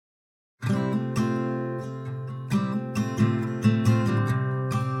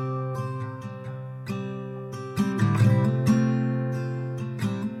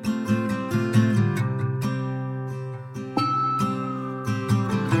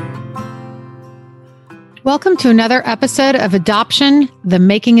Welcome to another episode of Adoption, The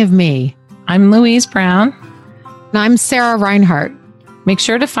Making of Me. I'm Louise Brown. And I'm Sarah Reinhart. Make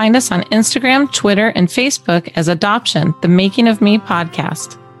sure to find us on Instagram, Twitter, and Facebook as Adoption, The Making of Me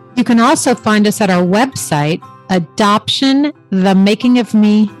podcast. You can also find us at our website,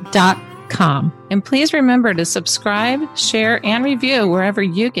 adoptionthemakingofme.com. And please remember to subscribe, share, and review wherever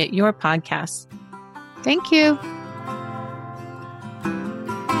you get your podcasts. Thank you.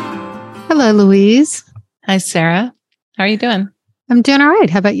 Hello, Louise. Hi, Sarah. How are you doing? I'm doing all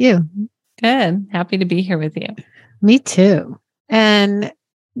right. How about you? Good. Happy to be here with you. Me too. And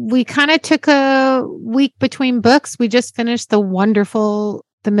we kind of took a week between books. We just finished the wonderful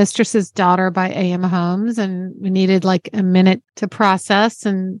The Mistress's Daughter by A.M. Holmes, and we needed like a minute to process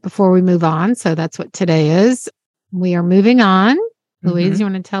and before we move on. So that's what today is. We are moving on. Louise, you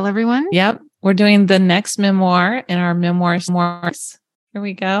want to tell everyone? Yep. We're doing the next memoir in our memoirs. Here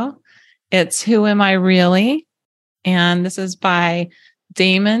we go. It's Who Am I Really? And this is by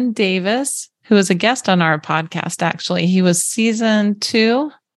Damon Davis, who was a guest on our podcast, actually. He was season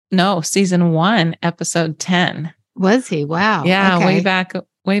 1, episode 10. Was he? Wow. Yeah, okay.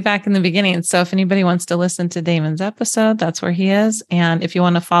 way back in the beginning. So if anybody wants to listen to Damon's episode, that's where he is. And if you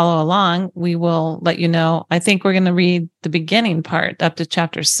want to follow along, we will let you know. I think we're going to read the beginning part up to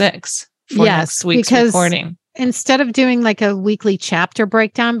chapter 6 for next week's recording. Instead of doing like a weekly chapter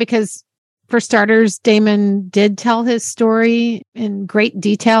breakdown, because for starters, Damon did tell his story in great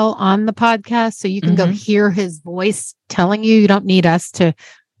detail on the podcast. So you can go hear his voice telling you. You don't need us to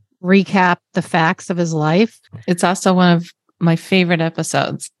recap the facts of his life. It's also one of my favorite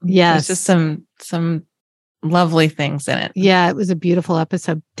episodes. Yes. There's just some lovely things in it. Yeah, it was a beautiful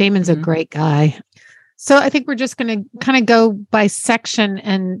episode. Damon's a great guy. So I think we're just going to kind of go by section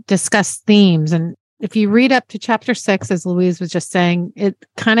and discuss themes. And if you read up to chapter 6, as Louise was just saying, it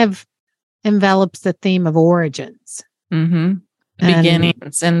kind of envelops the theme of origins.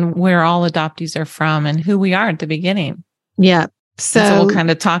 Beginnings and where all adoptees are from and who we are at the beginning. Yeah. So we'll kind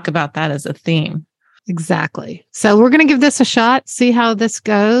of talk about that as a theme. Exactly. So we're going to give this a shot, see how this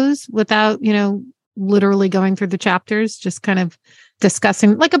goes without, literally going through the chapters, just kind of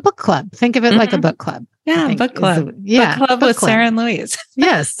discussing like a book club. Think of it like a book club. Yeah, book club. Book club with Sarah and Louise.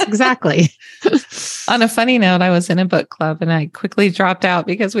 Yes, exactly. On a funny note, I was in a book club and I quickly dropped out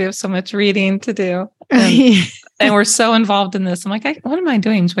because we have so much reading to do. And we're so involved in this. I'm like, what am I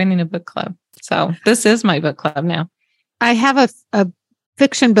doing joining a book club? So this is my book club now. I have a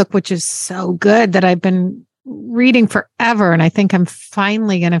fiction book, which is so good that I've been reading forever. And I think I'm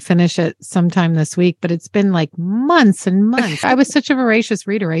finally going to finish it sometime this week, but it's been like months and months. I was such a voracious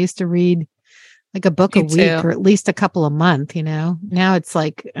reader. I used to read like a book a week or at least a couple a month, Now it's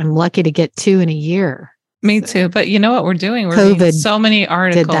like, I'm lucky to get 2 in a year. Me too. But you know what we're doing? We're reading so many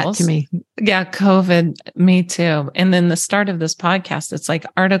articles. Did that to me. Yeah, COVID, me too. And then the start of this podcast, it's like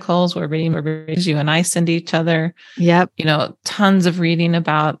articles we're reading, you and I send each other. Yep. Tons of reading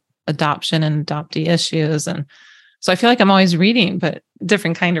about adoption and adoptee issues. And so I feel like I'm always reading, but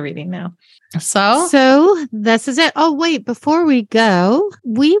different kind of reading now. So this is it. Oh, wait, before we go,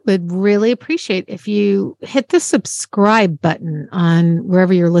 we would really appreciate if you hit the subscribe button on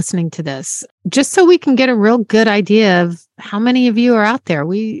wherever you're listening to this, just so we can get a real good idea of how many of you are out there.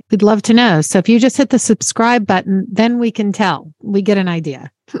 We'd love to know. So if you just hit the subscribe button, then we can tell. We get an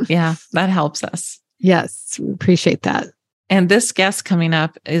idea. Yeah, that helps us. Yes, we appreciate that. And this guest coming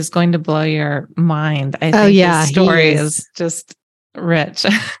up is going to blow your mind. I think his story is just rich.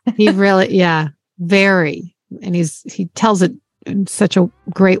 He really, very. And he tells it in such a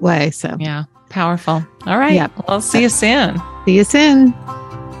great way. So yeah, powerful. All right. Yep. Well, see you soon. See you soon.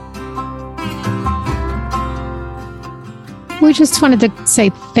 We just wanted to say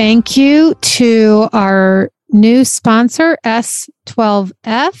thank you to our new sponsor,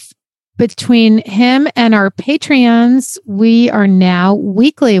 S12F. Between him and our Patreons, we are now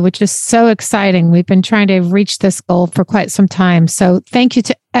weekly, which is so exciting. We've been trying to reach this goal for quite some time. So thank you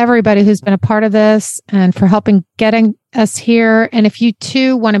to everybody who's been a part of this and for helping getting us here. And if you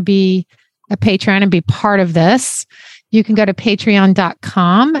too want to be a Patreon and be part of this, you can go to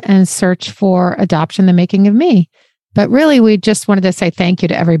patreon.com and search for Adoption, the Making of Me. But really, we just wanted to say thank you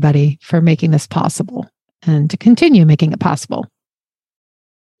to everybody for making this possible and to continue making it possible.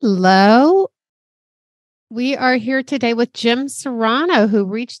 Hello. We are here today with Jim Serrano, who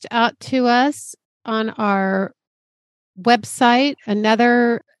reached out to us on our website,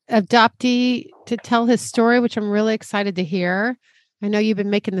 another adoptee to tell his story, which I'm really excited to hear. I know you've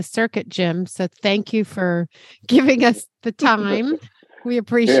been making the circuit, Jim, so thank you for giving us the time. We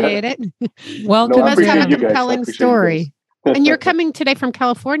appreciate it. Welcome. You must have a compelling story. And you're coming today from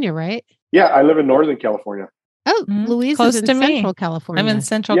California, right? Yeah, I live in Northern California. Oh, Louise Close is in to me. Central California. I'm in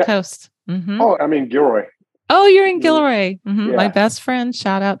Central Yeah. Coast. Oh, I'm in Gilroy. Oh, you're in Gilroy. Yeah. My best friend.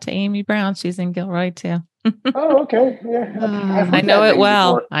 Shout out to Amy Brown. She's in Gilroy too. Oh, okay. Yeah. I've I heard know that it name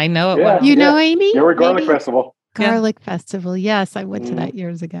well. before. I know it Yeah. well. You know Amy? Gilroy Garlic Maybe? Festival. Garlic Festival. Yes, I went to that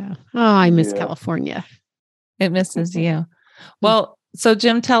years ago. Oh, I miss California. It misses you. Well, so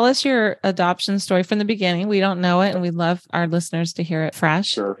Jim, tell us your adoption story from the beginning. We don't know it, and we'd love our listeners to hear it fresh.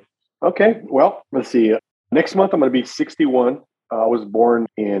 Sure. Okay. Well, let's see. Next month, I'm going to be 61. I was born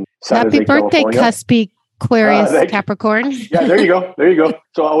in San Happy Jose, birthday, California. Cuspy Aquarius Capricorn. Yeah, there you go. There you go.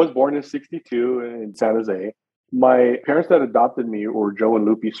 So I was born in 62 in San Jose. My parents that adopted me were Joe and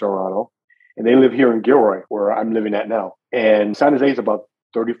Lupe Serrano, and they live here in Gilroy, where I'm living at now. And San Jose is about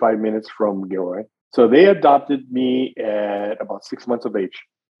 35 minutes from Gilroy. So they adopted me at about 6 months of age.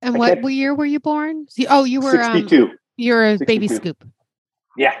 And what year were you born? Oh, you were 62. You're a 62. baby scoop.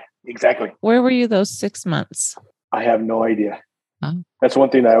 Yeah, exactly. Where were you those 6 months? I have no idea. Oh. That's one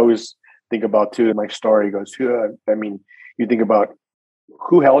thing I always think about too. My story goes, you think about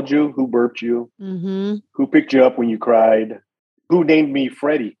who held you, who burped you, who picked you up when you cried, who named me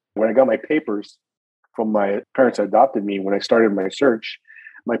Freddie. When I got my papers from my parents that adopted me, when I started my search,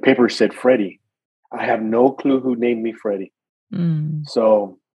 my papers said Freddie. I have no clue who named me Freddie.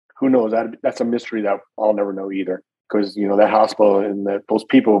 So who knows? That's a mystery that I'll never know either. Because, that hospital and those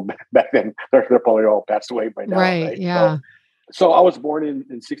people back then, they're probably all passed away by now. Right? Yeah. So I was born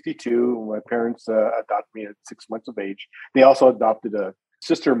in 62. My parents adopted me at 6 months of age. They also adopted a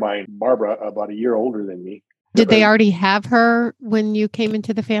sister of mine, Barbara, about a year older than me. Did they already have her when you came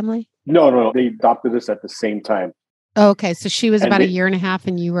into the family? No. They adopted us at the same time. Okay. So she was about a year and a half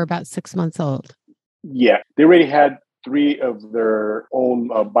and you were about 6 months old. Yeah. They already had 3 of their own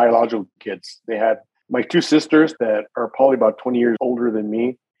biological kids. They had my 2 sisters that are probably about 20 years older than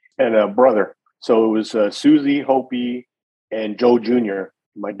me and a brother. So it was Susie, Hopi, and Joe Jr.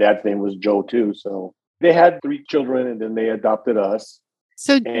 My dad's name was Joe too. So they had 3 children and then they adopted us.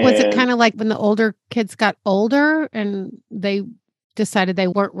 So was it kind of like when the older kids got older and they decided they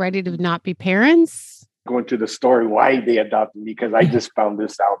weren't ready to not be parents? Going to the story why they adopted me, because I just found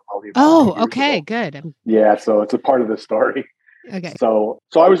this out probably. Okay, good. Yeah, so it's a part of the story. Okay. So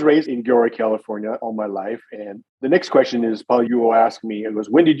I was raised in Gilroy, California all my life. And the next question is, Paul, you will ask me, it was,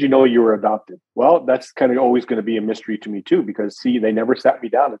 when did you know you were adopted? Well, that's kind of always going to be a mystery to me too, because they never sat me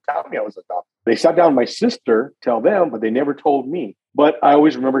down and told me I was adopted. They sat down my sister, tell them, but they never told me. But I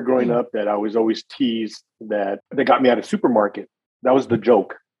always remember growing up that I was always teased that they got me at a supermarket. That was the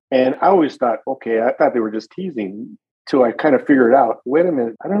joke. And I always thought, okay, I thought they were just teasing till I kind of figured out, wait a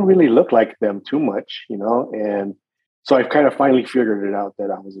minute, I don't really look like them too much, and so I kind of finally figured it out that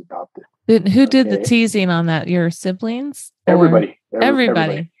I was adopted. Who did the teasing on that? Your siblings? Everybody.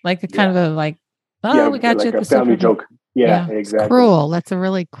 Like a kind of a we got like you at a the family joke. Yeah, exactly. It's cruel. That's a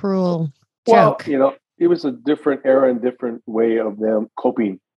really cruel joke. Well, it was a different era and different way of them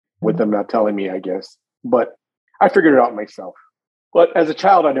coping with them not telling me, I guess. But I figured it out myself. But as a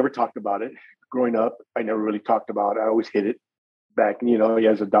child, I never talked about it. Growing up, I never really talked about it. I always hid it back.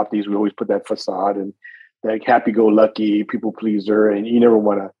 As adoptees, we always put that facade and like happy-go-lucky, people pleaser, and you never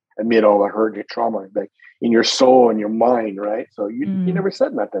want to admit all the hurt and trauma like in your soul and your mind, right? So you never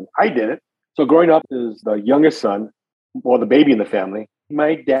said nothing. I did it. So growing up as the youngest son, the baby in the family,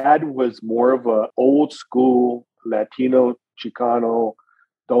 my dad was more of a old school Latino Chicano,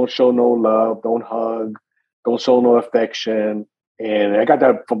 don't show no love, don't hug, don't show no affection. And I got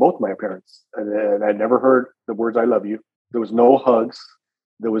that from both my parents. And I never heard the words, I love you. There was no hugs.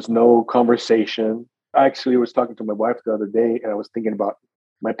 There was no conversation. I actually was talking to my wife the other day and I was thinking about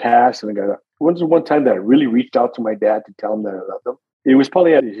my past. And when's the one time that I really reached out to my dad to tell him that I loved him? It was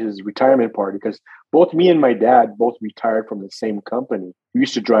probably at his retirement party, because both me and my dad both retired from the same company. We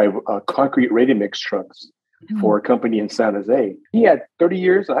used to drive concrete ready-mix trucks for a company in San Jose. He had 30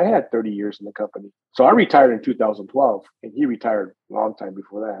 years. I had 30 years in the company. So I retired in 2012 and he retired a long time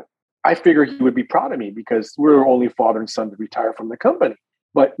before that. I figured he would be proud of me because we were only father and son to retire from the company.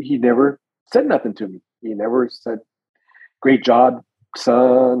 But he never said nothing to me. He never said, great job,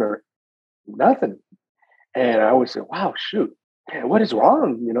 son, or nothing. And I always said, wow, shoot, man, what is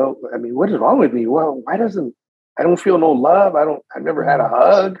wrong? What is wrong with me? Well, I don't feel no love. I've never had a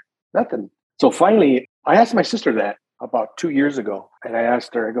hug, nothing. So finally, I asked my sister that about 2 years ago. And I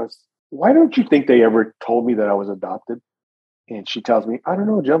asked her, I goes, why don't you think they ever told me that I was adopted? And she tells me, I don't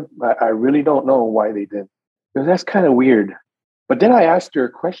know, Jim. I really don't know why they did. Because that's kind of weird. But then I asked her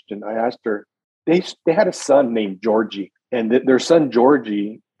a question. I asked her, they had a son named Georgie. And their son,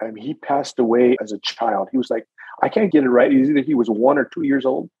 Georgie, he passed away as a child. He was like, I can't get it right. Either he was 1 or 2 years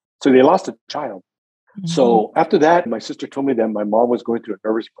old. So they lost a child. Mhm. So after that, my sister told me that my mom was going through a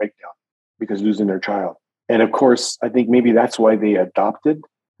nervous breakdown because losing their child. And of course, I think maybe that's why they adopted.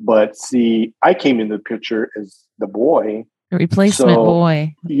 But see, I came in the picture as the boy. A replacement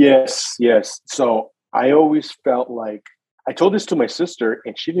boy. Yes, yes. So I always felt like I told this to my sister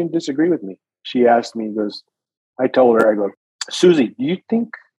and she didn't disagree with me. She asked me, I told her, I go, Susie, do you think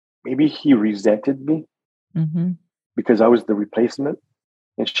maybe he resented me Mm-hmm. because I was the replacement?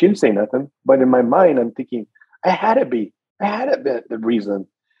 And she didn't say nothing. But in my mind, I'm thinking, I had to be the reason.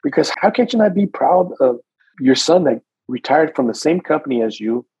 Because how can you not be proud of your son that retired from the same company as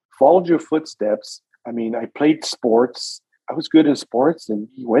you, followed your footsteps? I mean, I played sports. I was good in sports, and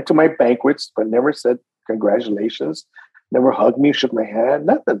he went to my banquets, but never said congratulations, never hugged me, shook my hand,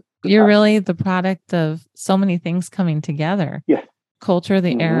 nothing. You're really the product of so many things coming together. Yeah. Culture,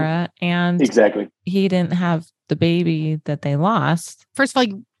 the era, and exactly. He didn't have the baby that they lost. First of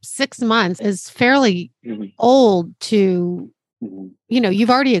all, 6 months is fairly old to, you've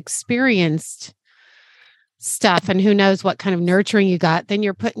already experienced stuff and who knows what kind of nurturing you got. Then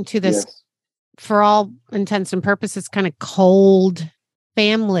you're put into this, for all intents and purposes, kind of cold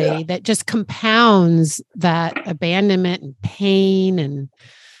family that just compounds that abandonment and pain. And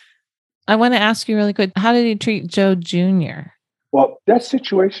I want to ask you really quick, how did he treat Joe Jr.? Well, that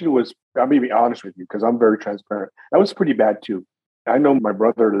situation was, I'm going to be honest with you because I'm very transparent. That was pretty bad too. I know my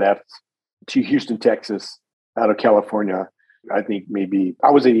brother left to Houston, Texas, out of California. I think maybe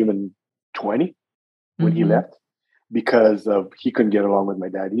I wasn't even 20 when he left because he couldn't get along with my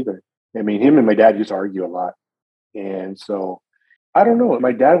dad either. I mean, him and my dad used to argue a lot. And so, I don't know.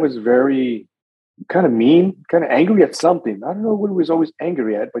 My dad was very kind of mean, kind of angry at something. I don't know what he was always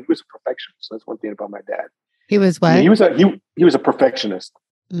angry at, but he was a perfectionist. That's one thing about my dad. He was what? I mean, he was a perfectionist.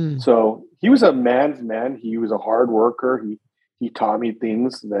 So he was a man's man. He was a hard worker. He taught me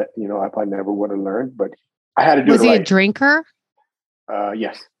things that, I probably never would have learned, but I had to do it right. Was he a drinker?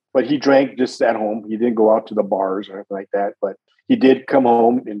 Yes. But he drank just at home. He didn't go out to the bars or anything like that. But he did come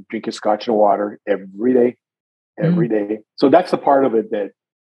home and drink his scotch and water every day. So that's the part of it that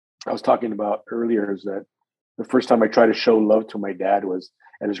I was talking about earlier, is that the first time I tried to show love to my dad was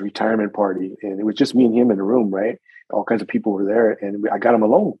at his retirement party. And it was just me and him in the room, right? All kinds of people were there. And I got him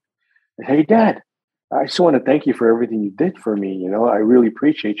alone. And, hey, Dad, I just want to thank you for everything you did for me. I really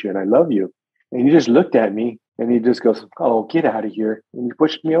appreciate you and I love you. And he just looked at me and he just goes, oh, get out of here. And he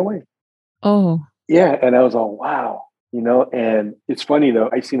pushed me away. Oh. Yeah. And I was all, wow. And it's funny though.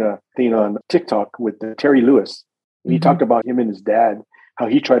 I seen a thing on TikTok with Terry Lewis. And he talked about him and his dad, how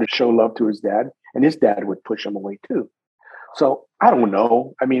he tried to show love to his dad and his dad would push him away too. So I don't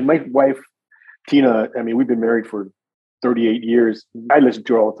know. I mean, my wife, Tina, we've been married for 38 years. I listen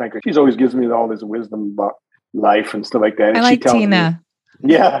to her all the time because she's always gives me all this wisdom about life and stuff like that. And I like Tina.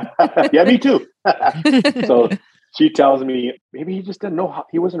 Yeah, me too. So she tells me maybe he just didn't know how,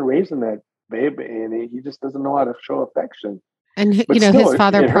 he wasn't raised in that, babe, and he just doesn't know how to show affection. And his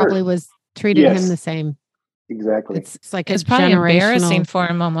father probably was treated him the same. Exactly. It's like it's probably embarrassing for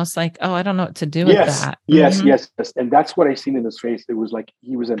him, almost like, oh, I don't know what to do with that. Yes. And that's what I seen in his face. It was like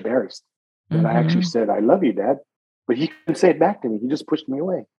he was embarrassed that I actually said, I love you, Dad. But he couldn't say it back to me. He just pushed me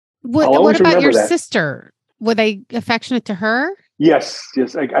away. What about your sister? Were they affectionate to her? Yes.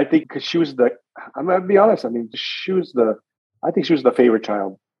 I think because she was I'm going to be honest. I think she was the favorite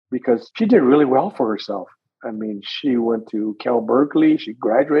child because she did really well for herself. She went to Cal Berkeley. She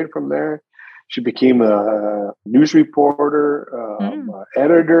graduated from there. She became a news reporter,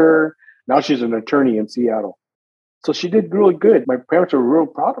 editor. Now she's an attorney in Seattle. So she did really good. My parents were real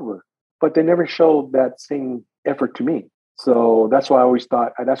proud of her, but they never showed that same effort to me. So that's why I always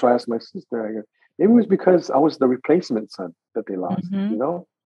thought, that's why I asked my sister, I go, maybe it was because I was the replacement son that they lost,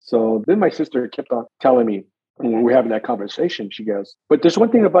 So then my sister kept on telling me, when we were having that conversation, she goes, but there's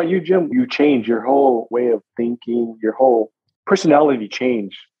one thing about you, Jim, you change your whole way of thinking, your whole personality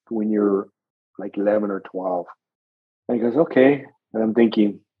changed when you're like 11 or 12. And he goes, okay. And I'm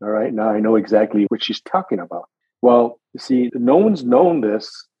thinking, all right, now I know exactly what she's talking about. Well, you see, no one's known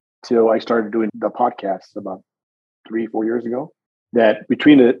this till I started doing the podcast about 3-4 years ago, that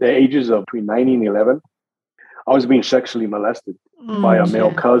between the ages of between 9 and 11, I was being sexually molested by a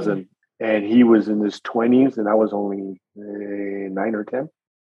male cousin. And he was in his 20s and I was only 9 or 10.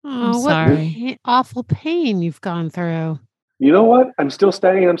 Oh, what awful pain you've gone through. You know what? I'm still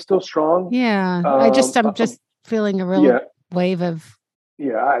standing. I'm still strong. Yeah. I'm just feeling a real wave of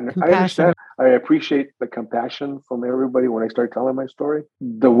compassion. I understand. I appreciate the compassion from everybody when I start telling my story.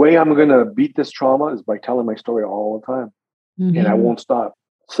 The way I'm going to beat this trauma is by telling my story all the time. And I won't stop.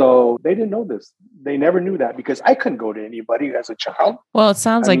 So they didn't know this. They never knew that because I couldn't go to anybody as a child. Well, it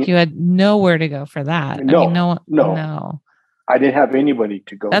sounds I like mean, you had nowhere to go for that. no, I mean, no. no. I didn't have anybody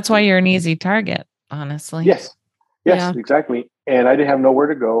to go That's to. why you're an easy target, honestly. Yes, Yeah. exactly. And I didn't have nowhere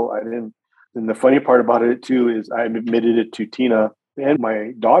to go. I didn't. And the funny part about it too is I admitted it to Tina and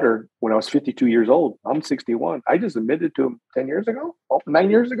my daughter when I was 52 years old. I'm 61. I just admitted to them 10 years ago, 9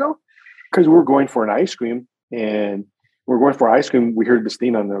 years ago, because we were going for an ice cream and we were going for ice cream. We heard this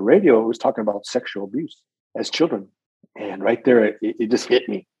thing on the radio. It was talking about sexual abuse as children. And right there, it just hit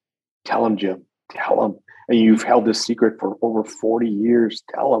me. Tell them, Jim, tell them. And you've held this secret for over 40 years.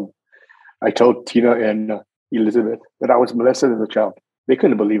 Tell them. I told Tina and Elizabeth that I was molested as a child. They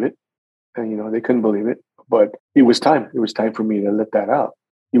couldn't believe it. And, they couldn't believe it. But it was time. It was time for me to let that out.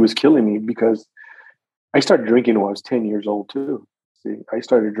 It was killing me because I started drinking when I was 10 years old too. See, I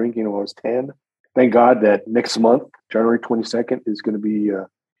started drinking when I was 10. Thank God that next month, January 22nd, is going to be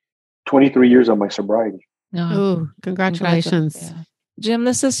 23 years of my sobriety. Oh, congratulations. Yeah. Jim,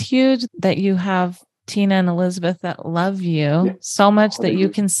 this is huge that you have Tina and Elizabeth that love you so much that you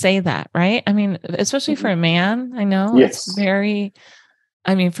can say that, right? I mean, especially for a man, I know it's very,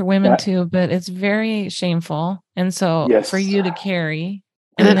 I mean, for women too, but it's very shameful. And so for you to carry.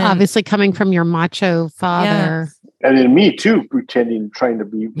 And then obviously coming from your macho father. And then me too, trying to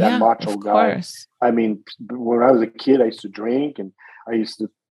be that macho guy. Course. I mean, when I was a kid, I used to drink and I used to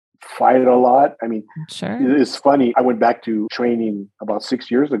fight a lot. I mean, it's funny. I went back to training about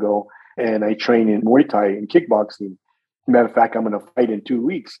 6 years ago and I train in Muay Thai and kickboxing. Matter of fact, I'm going to fight in 2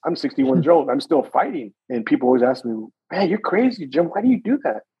 weeks. I'm 61 years old. I'm still fighting. And people always ask me, man, you're crazy, Jim. Why do you do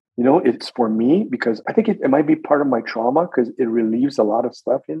that? It's for me because I think it might be part of my trauma because it relieves a lot of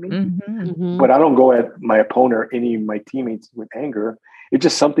stuff in me. Mm-hmm. Mm-hmm. But I don't go at my opponent or any of my teammates with anger. It's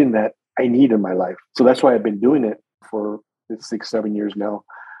just something that I need in my life. So that's why I've been doing it for 6-7 years now.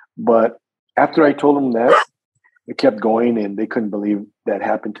 But after I told them that, it kept going and they couldn't believe that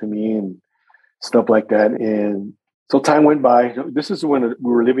happened to me and stuff like that. And so time went by. This is when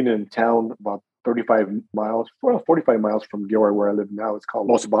we were living in a town about 45 miles, 45 miles from Gilroy, where I live now. It's called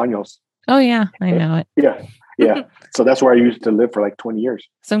Los Baños. Oh, yeah. I know it. Yeah. So that's where I used to live for like 20 years.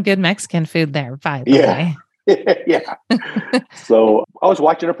 Some good Mexican food there, by the way. Yeah. So I was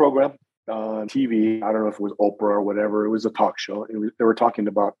watching a program on TV. I don't know if it was Oprah or whatever. It was a talk show. They were talking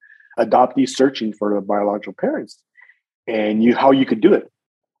about adoptees searching for their biological parents and how you could do it.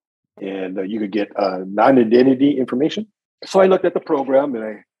 And you could get non-identity information. So I looked at the program and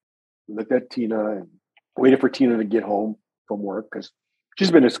I looked at Tina and waited for Tina to get home from work because she's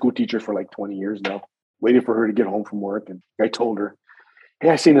been a school teacher for like 20 years now. Waited for her to get home from work. And I told her, hey,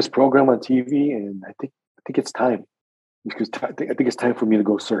 I seen this program on TV and I think it's time. Because I think it's time for me to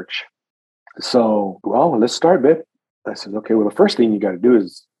go search. So, well, let's start, babe. I said, okay, well, the first thing you got to do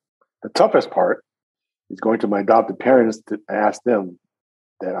is the toughest part is going to my adopted parents to ask them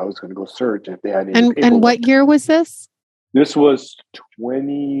that I was going to go search if they had any paperwork. And what year was this? This was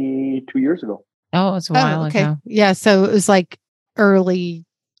 22 years ago. Oh, it's a while ago. Yeah. So it was like early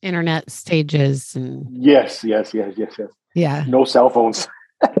internet stages. And Yes. Yeah. No cell phones.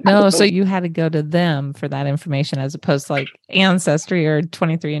 No, so you had to go to them for that information as opposed to like Ancestry or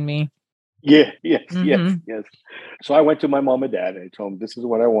 23andMe. Yes. So I went to my mom and dad and I told them this is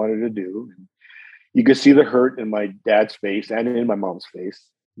what I wanted to do. And you could see the hurt in my dad's face and in my mom's face.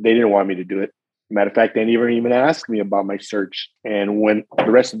 They didn't want me to do it. Matter of fact, they never even asked me about my search. And when the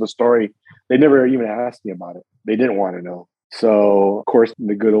rest of the story, they never even asked me about it. They didn't want to know. So, of course,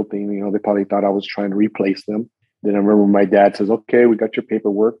 the good old thing, they probably thought I was trying to replace them. Then I remember my dad says, okay, we got your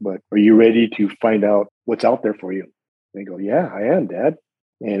paperwork, but are you ready to find out what's out there for you? And I go, yeah, I am, Dad.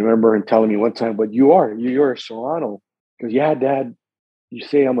 And I remember him telling me one time, but you're a Serrano. Because, yeah, Dad, you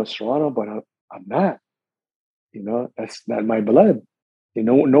say I'm a Serrano, but I'm not. That's not my blood.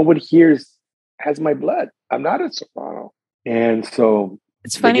 Nobody here has my blood. I'm not a Serrano. And so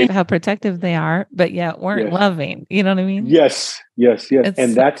it's funny how protective they are, but yet weren't loving. You know what I mean? Yes.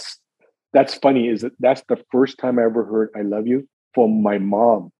 And that's funny is that's the first time I ever heard I love you from my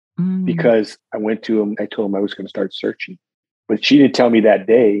mom because I went to him. I told him I was going to start searching, but she didn't tell me that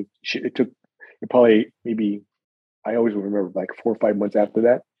day. It probably maybe I always remember like 4 or 5 months after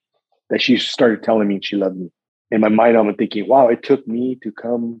that she started telling me she loved me. In my mind, I'm thinking, wow, it took me to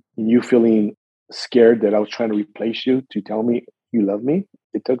come and you feeling scared that I was trying to replace you to tell me you love me.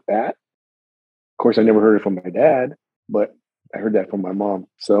 It took that. Of course, I never heard it from my dad, but I heard that from my mom.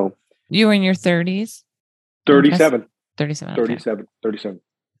 So you were in your 30s? 37. 37. 37. 37.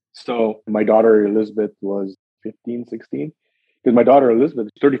 So my daughter Elizabeth was 15, 16. Because my daughter Elizabeth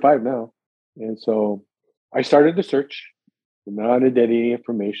is 35 now. And so I started the search. non-identity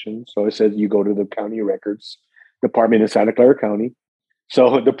information. So it says you go to the county records department in Santa Clara County.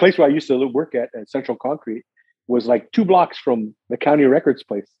 So the place where I used to work at Central Concrete, was like 2 blocks from the county records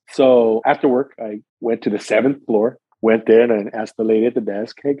place. So after work, I went to the 7th floor, went there and asked the lady at the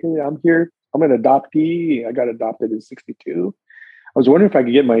desk, hey, I'm here. I'm an adoptee. I got adopted in 62. I was wondering if I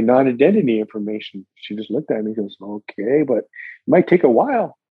could get my non-identity information. She just looked at me and goes, okay, but it might take a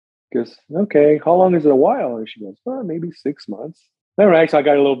while. Goes, okay, how long is it a while? And she goes, oh, maybe 6 months. All right, so I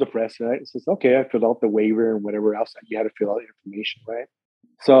got a little depressed, right? So it's okay, I filled out the waiver and whatever else you had to fill out information, right?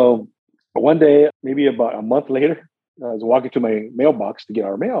 So one day, maybe about a month later, I was walking to my mailbox to get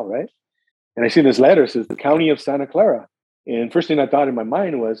our mail, right? And I see this letter, it says the County of Santa Clara. And first thing I thought in my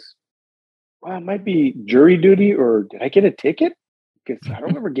mind was, well, it might be jury duty, or did I get a ticket? Because I don't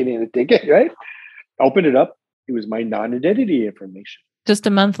remember getting a ticket, right? I opened it up. It was my non-identity information. Just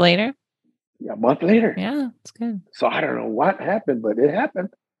a month later? Yeah, a month later. Yeah, it's good. So I don't know what happened, but it happened.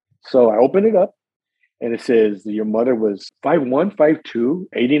 So I opened it up and it says your mother was 5'1", 5'2",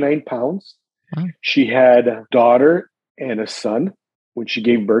 89 pounds. Wow. She had a daughter and a son when she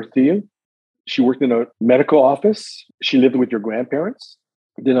gave birth to you. She worked in a medical office. She lived with your grandparents.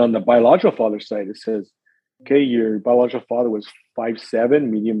 Then on the biological father's side, it says, okay, your biological father was 5'7",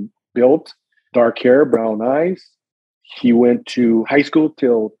 medium built, dark hair, brown eyes. He went to high school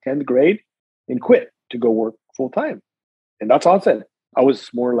till 10th grade and quit to go work full time. And that's all it said. I was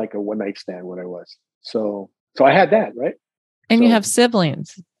more like a one-night stand when I was. So I had that, right? And you have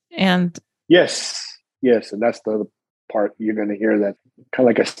siblings. And yes. And that's the other part you're going to hear, that kind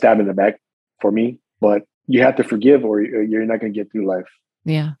of like a stab in the back for me. But you have to forgive or you're not going to get through life.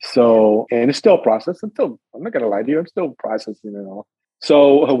 Yeah. So, and it's still a process. I'm not going to lie to you, I'm still processing it all.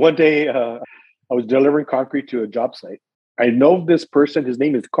 So one day I was delivering concrete to a job site. I know this person, his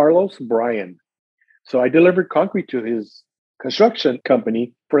name is Carlos Bryan. So I delivered concrete to his construction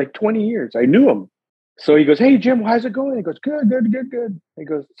company for like 20 years. I knew him. So he goes, hey, Jim, how's it going? He goes, good. He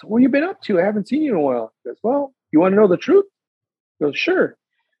goes, so what have you been up to? I haven't seen you in a while. He goes, well, you want to know the truth? He goes, sure.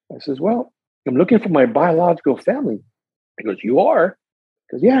 I says, well, I'm looking for my biological family. He goes, you are?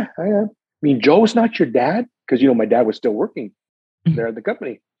 He goes, yeah, I am. I mean, Joe's not your dad? Because, my dad was still working there at the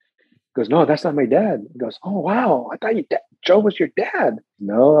company. He goes, no, that's not my dad. He goes, oh, wow. I thought Joe was your dad.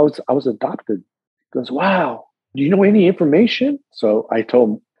 No, I was adopted. He goes, wow. Do you know any information? So I told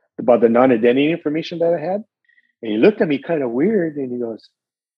him about the non-identity information that I had. And he looked at me kind of weird. And he goes,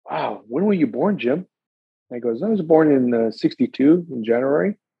 wow, when were you born, Jim? I goes, I was born in 62 in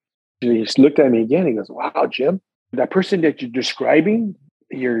January. And he just looked at me again. He goes, wow, Jim, that person that you're describing,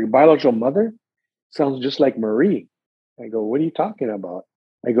 your biological mother, sounds just like Marie. I go, what are you talking about?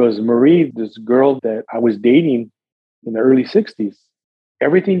 I goes, Marie, this girl that I was dating in the early 60s.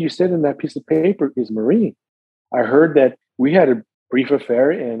 Everything you said in that piece of paper is Marie. I heard that we had a brief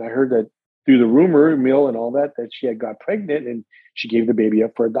affair, and I heard that through the rumor mill and all that she had got pregnant and she gave the baby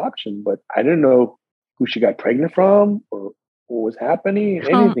up for adoption. But I didn't know who she got pregnant from or what was happening,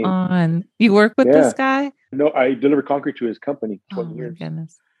 anything. Come on. You work with this guy? No, I delivered concrete to his company. 20 years. My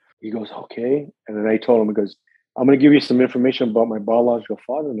goodness. He goes, okay. And then I told him, he goes, I'm going to give you some information about my biological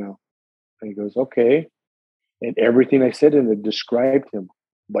father now. And he goes, okay. And everything I said in it described him.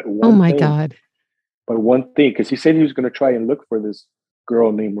 But one thing. God. But one thing, because he said he was going to try and look for this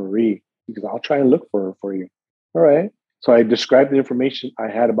girl named Marie. He goes, I'll try and look for her for you. All right. So I described the information I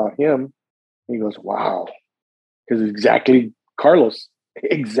had about him. And he goes, wow. Because exactly Carlos.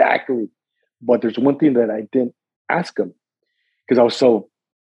 Exactly. But there's one thing that I didn't ask him because I was so,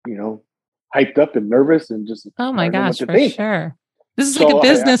 hyped up and nervous and just. Oh my gosh, for sure. This is like a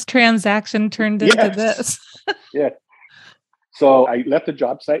business transaction turned into this. Yeah. So I left the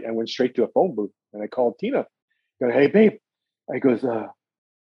job site and went straight to a phone booth and I called Tina. I go, hey, babe. I goes,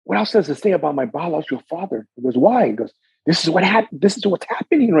 what else does it say about my biological father? He goes, why? He goes, this is what happened. This is what's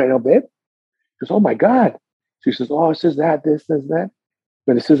happening right now, babe. He goes, oh my God. She says, oh, it says that, this, says that.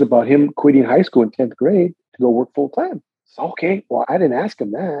 But it says about him quitting high school in 10th grade to go work full time. So, okay, well, I didn't ask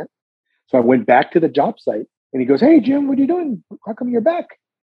him that. So I went back to the job site and he goes, hey, Jim, what are you doing? How come you're back?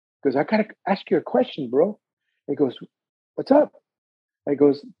 He goes, I got to ask you a question, bro. He goes, what's up? I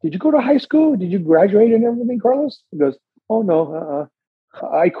goes, did you go to high school? Did you graduate and everything, Carlos? He goes, oh, no,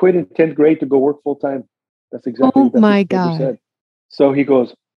 I quit in 10th grade to go work full time. That's exactly what my God. Said. So he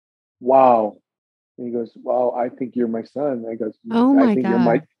goes, wow. And he goes, wow, I think you're my son. I goes, oh my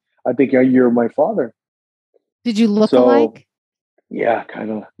God. I think you're my father. Did you look alike? Yeah,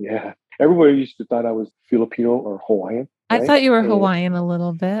 kind of. Yeah. Everybody used to thought I was Filipino or Hawaiian. Right? I thought you were Hawaiian a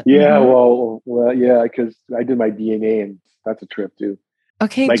little bit. Yeah, well, yeah, because I did my DNA and that's a trip too.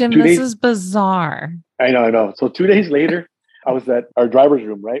 Okay, like Jim, this is bizarre. I know. So 2 days later, I was at our driver's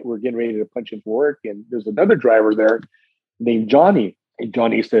room, right? We're getting ready to punch in for work. And there's another driver there named Johnny. And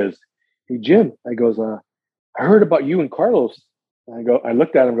Johnny says, "Hey, Jim," I goes, "I heard about you and Carlos." I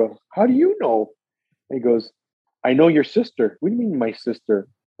looked at him and go, "How do you know?" And he goes, "I know your sister." "What do you mean my sister?"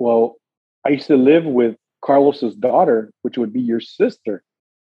 "Well, I used to live with Carlos's daughter, which would be your sister.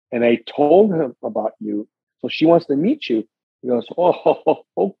 And I told him about you. So she wants to meet you." He goes, "Oh,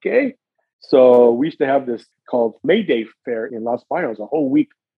 okay." So we used to have this called May Day Fair in Los Baños, a whole week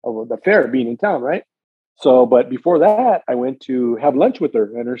of the fair being in town, right? So, but before that, I went to have lunch with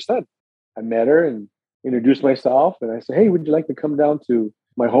her and her son. I met her and introduced myself. And I said, "Hey, would you like to come down to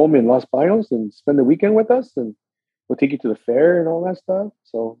my home in Los Baños and spend the weekend with us? And we'll take you to the fair and all that stuff."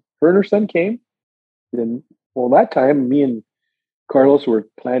 So her and her son came. Then, well, that time, me and Carlos were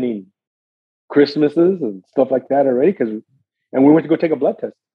planning Christmases and stuff like that already. And we went to go take a blood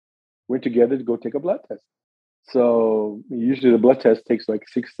test. Went together to go take a blood test. So usually the blood test takes like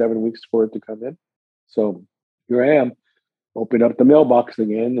 6-7 weeks for it to come in. So here I am, open up the mailbox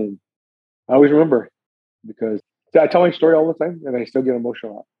again. And I always remember because I tell my story all the time and I still get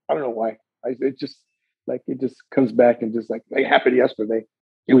emotional. I don't know why. It just comes back and just like it happened yesterday.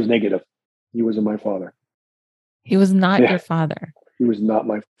 It was negative. He wasn't my father. He was not your father. He was not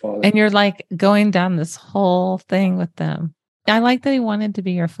my father. And you're like going down this whole thing with them. I like that he wanted to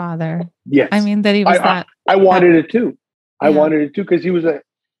be your father. Yes. I mean, that he was that. I wanted it too. Yeah. I wanted it too because he was a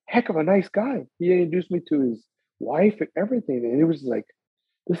heck of a nice guy. He introduced me to his wife and everything. And it was like,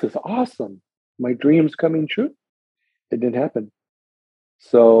 this is awesome. My dream's coming true. It didn't happen.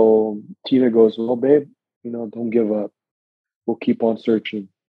 So Tina goes, "Well, babe, don't give up. We'll keep on searching."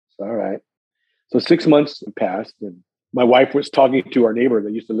 So, all right. So 6 months passed and my wife was talking to our neighbor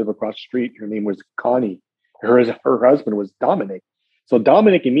that used to live across the street. Her name was Connie. Her husband was Dominic. So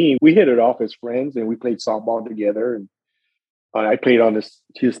Dominic and me, we hit it off as friends and we played softball together. And I played on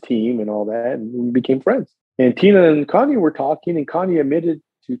his team and all that. And we became friends. And Tina and Connie were talking and Connie admitted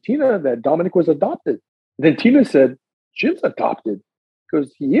to Tina that Dominic was adopted. And then Tina said, "Jim's adopted."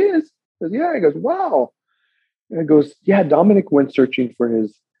 Goes, "He is?" Goes, "Yeah." He goes, "Wow." And it goes, "Yeah, Dominic went searching for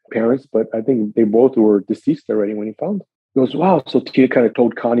his parents, but I think they both were deceased already when he found them." He goes, "Wow." So Tina kind of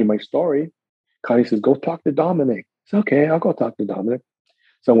told Connie my story. Connie says, "Go talk to Dominic." It's okay. I'll go talk to Dominic.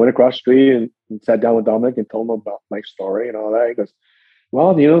 So I went across the street and sat down with Dominic and told him about my story and all that. He goes,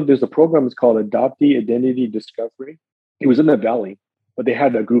 "Well, there's a program. It's called Adoptee Identity Discovery." He was in the Valley, but they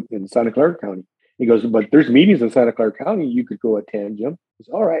had a group in Santa Clara County. He goes, "But there's meetings in Santa Clara County. You could go attend, Jim." I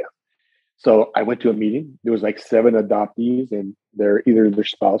said, "All right." So I went to a meeting. There was like 7 adoptees and either their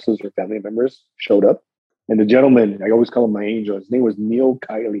spouses or family members showed up. And the gentleman, I always call him my angel. His name was Neil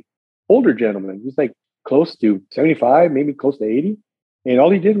Kiley. Older gentleman. He's like close to 75, maybe close to 80. And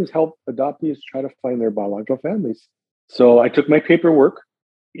all he did was help adoptees try to find their biological families. So I took my paperwork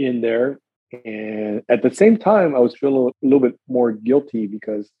in there. And at the same time, I was feeling a little bit more guilty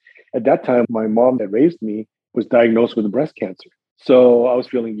because at that time, my mom that raised me was diagnosed with breast cancer. So I was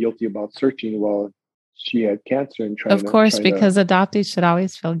feeling guilty about searching while she had cancer and trying Of course, because adoptees should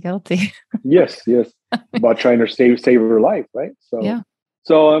always feel guilty. Yes. About trying to save her life, right? So yeah.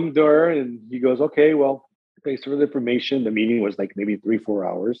 So I'm there and he goes, "Okay, well, thanks for the information." The meeting was like maybe 3-4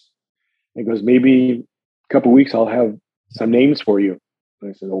 hours. He goes, "Maybe a couple of weeks, I'll have some names for you." And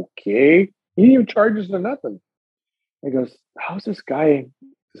I said, "Okay." He didn't even charge us or nothing. He goes, "How's this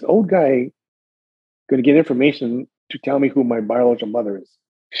old guy, going to get information to tell me who my biological mother is?"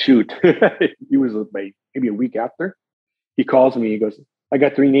 Shoot. He was maybe a week after. He calls me. He goes, "I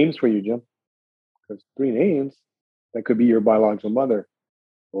got 3 names for you, Jim." Because 3 names? That could be your biological mother.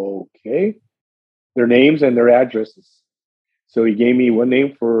 Okay. Their names and their addresses. So he gave me one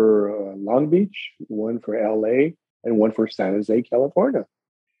name for Long Beach, one for LA, and one for San Jose, California.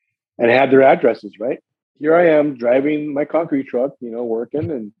 And I had their addresses, right? Here I am driving my concrete truck,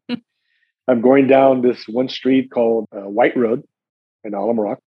 working. And I'm going down this one street called White Road in Alum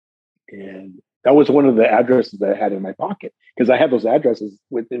Rock. And that was one of the addresses that I had in my pocket because I had those addresses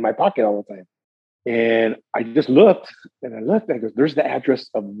in my pocket all the time. And I just looked and I goes, "There's the address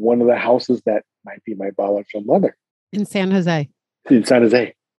of one of the houses that might be my biological mother." In San Jose. In San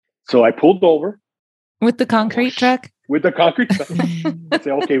Jose. So I pulled over. With the concrete truck? With the concrete truck. I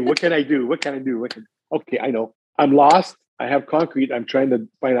said, "Okay, what can I do? Okay, I know. I'm lost. I have concrete. I'm trying to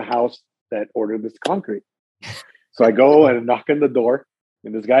find a house that ordered this concrete." So I go and knock on the door.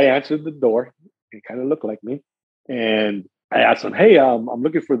 And this guy answered the door. He kind of looked like me. And I asked him, "Hey, I'm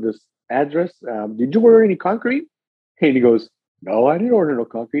looking for this address. Did you order any concrete?" And he goes, "No, I didn't order no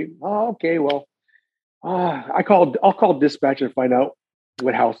concrete." "Oh, okay. Well, I'll call dispatch and find out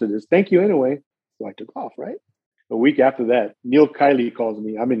what house it is. Thank you anyway." So I took off, right? A week after that, Neil Kiley calls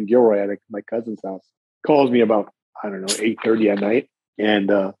me. I'm in Gilroy at my cousin's house. Calls me about, I don't know, 8:30 at night.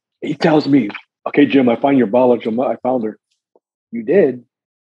 And he tells me, okay, Jim, I found your bottle of Jamaica. I found her. You did?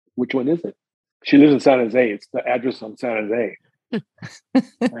 Which one is it? She lives in San Jose. It's the address on San Jose.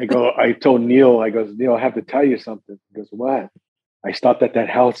 I told Neil, Neil, I have to tell you something. He goes, what? I stopped at that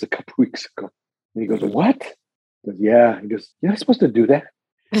house a couple weeks ago. And he goes, what? He goes, yeah. He goes, you're not supposed to do that.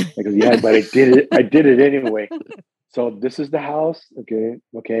 I goes, yeah, but I did it. I did it anyway. So this is the house.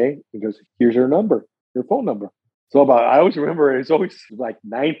 Okay. He goes, here's her number, your phone number. So I always remember it's always like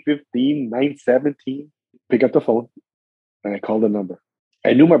 9:15, 9:17. Pick up the phone and I called the number.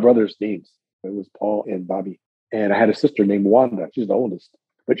 I knew my brother's names. It was Paul and Bobby. And I had a sister named Wanda. She's the oldest,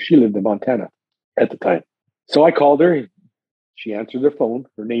 but she lived in Montana at the time. So I called her. She answered the phone.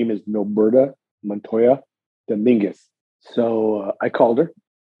 Her name is Noberta Montoya Dominguez. So I called her.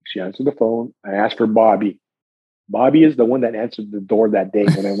 She answered the phone. I asked for Bobby. Bobby is the one that answered the door that day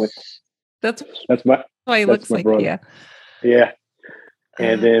when I went. That's my. Why he looks like brother. Yeah.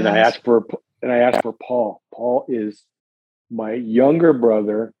 And then I asked for Paul. Paul is my younger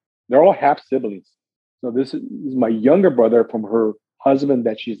brother. They're all half siblings. So this is my younger brother from her husband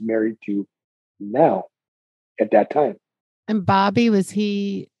that she's married to now at that time. And Bobby, was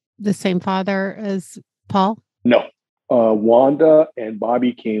he the same father as Paul? No. Wanda and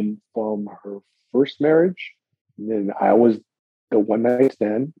Bobby came from her first marriage. And then I was the one night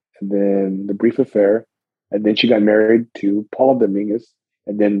stand, and then the brief affair. And then she got married to Paul Dominguez.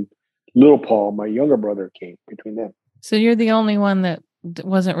 And then little Paul, my younger brother, came between them. So you're the only one that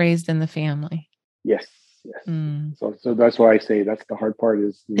wasn't raised in the family. Yes. So that's why I say that's the hard part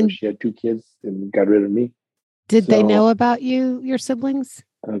is she had 2 kids and got rid of me. Did they know about your siblings?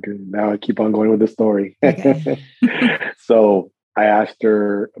 Okay, now I keep on going with the story. Okay. So I asked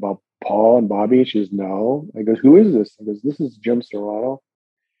her about Paul and Bobby. She goes, no. I goes, who is this? I goes, this is Jim Serrano.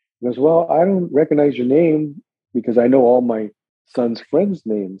 He goes, well, I don't recognize your name because I know all my son's friends'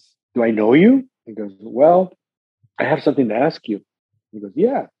 names. Do I know you? He goes, well, I have something to ask you. He goes,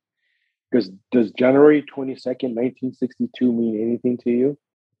 yeah. Because does January 22nd, 1962 mean anything to you?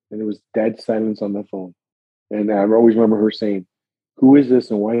 And it was dead silence on the phone. And I always remember her saying, who is this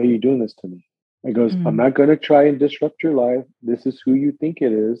and why are you doing this to me? I goes, I'm not going to try and disrupt your life. This is who you think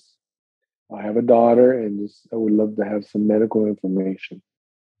it is. I have a daughter and I would love to have some medical information.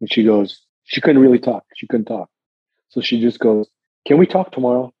 And she goes, she couldn't really talk. She couldn't talk. So she just goes, can we talk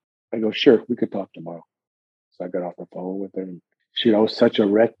tomorrow? I go, sure, we could talk tomorrow. So I got off the phone with her. And I was such a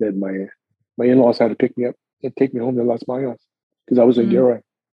wreck that my in-laws had to pick me up and take me home to Las Magas because I was in Gilroy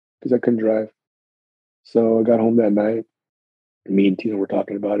because I couldn't drive. So I got home that night. Me and Tina were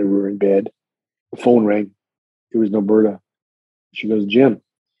talking about it. We were in bed. The phone rang. It was Noberta. She goes, Jim,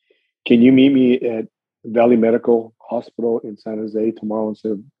 can you meet me at Valley Medical Hospital in San Jose tomorrow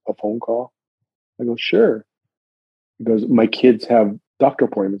instead of a phone call? I go, sure. He goes, my kids have doctor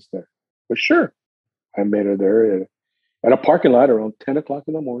appointments there. But sure. I met her there at a parking lot around 10 o'clock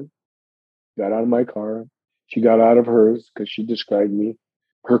in the morning. Got out of my car. She got out of hers because she described me,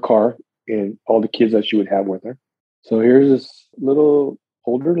 her car, and all the kids that she would have with her. So here's this little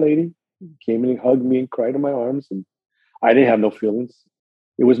older lady came in and hugged me and cried in my arms. And I didn't have no feelings.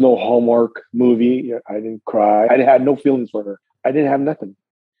 It was no Hallmark movie. I didn't cry. I had no feelings for her. I didn't have nothing.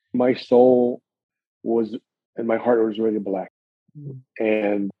 My soul was, and my heart was really black.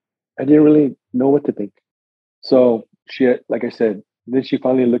 And I didn't really know what to think. So she, like I said, then she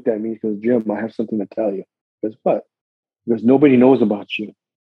finally looked at me. She goes, Jim, I have something to tell you. I goes, what? Because nobody knows about you.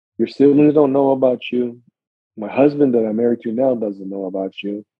 Your siblings don't know about you. My husband that I'm married to now doesn't know about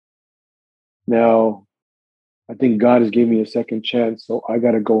you. Now, I think God has given me a second chance, so I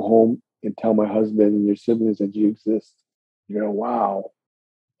got to go home and tell my husband and your siblings that you exist. Wow.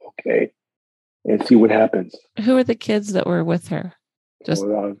 Okay. And see what happens. Who are the kids that were with her?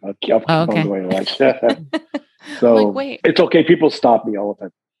 I'll keep on going like that. So like, wait. It's okay. People stop me all the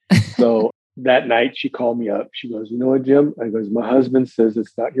time. So that night she called me up. She goes, you know what, Jim? I goes, my husband says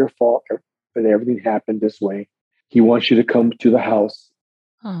it's not your fault, but everything happened this way. He wants you to come to the house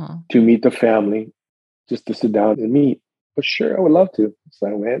to meet the family, just to sit down and meet. But sure, I would love to. So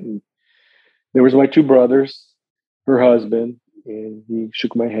I went, and there was my 2 brothers, her husband, and he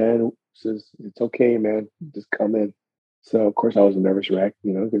shook my hand and says, it's okay, man. Just come in. So, of course, I was a nervous wreck,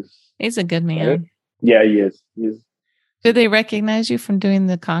 because he's a good man. Yeah, he is. Did they recognize you from doing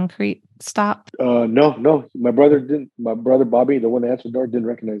the concrete stop? No. My brother didn't. My brother Bobby, the one that answered the door, didn't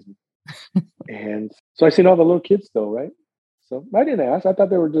recognize me. And so I seen all the little kids though, right? So I didn't ask. I thought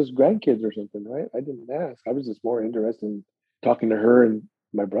they were just grandkids or something, right? I didn't ask. I was just more interested in talking to her and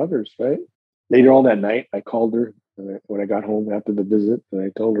my brothers, right? Later on that night, I called her And when I got home after the visit, and I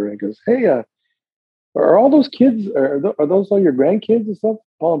told her, I goes, "Hey, are all those kids? Are those all your grandkids and stuff?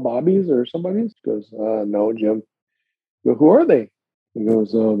 Paul and Bobby's or somebody's?" She goes, "No, Jim." I go, "Who are they?" He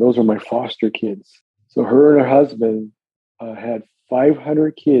goes, "Those are my foster kids." So her and her husband had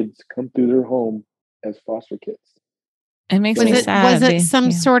 500 kids come through their home as foster kids. It makes Was me it sad. was it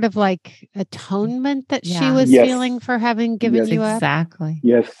some sort of like atonement that she was Yes. feeling for having given you up? Exactly.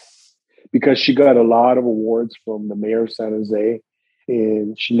 Yes, because she got a lot of awards from the mayor of San Jose,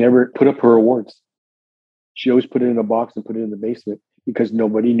 and she never put up her awards. She always put it in a box and put it in the basement because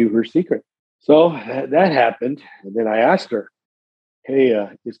nobody knew her secret. So that happened. And then I asked her, "Hey,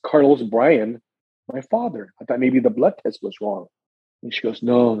 is Carlos Bryan my father? I thought maybe the blood test was wrong." And she goes,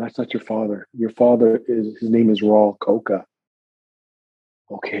 "No, that's not your father. Your father his name is Raul Coca."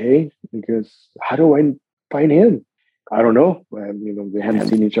 Okay, because how do I find him? I don't know. They haven't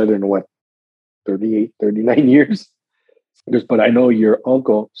seen each other in what, 38, 39 years. Because, but I know your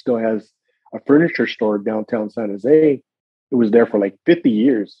uncle still has a furniture store downtown San Jose. It was there for like 50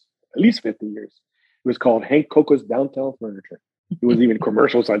 years, at least 50 years. It was called Hank Coca's Downtown Furniture. It was even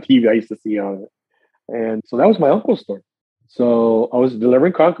commercials on TV I used to see on it. And so that was my uncle's store. So I was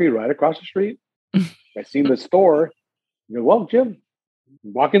delivering concrete right across the street. I seen the store. "Well, Jim,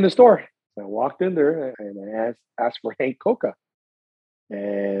 walk in the store." So I walked in there and I asked for Hank Coca.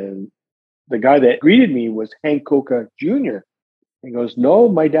 And the guy that greeted me was Hank Coca Jr. He goes, "No,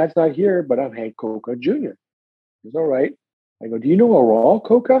 my dad's not here, but I'm Hank Coca Jr." He's "All right." I go, "Do you know a Raul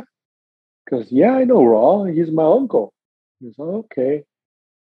Coca?" He goes, "Yeah, I know Raul. He's my uncle." He goes, "Okay.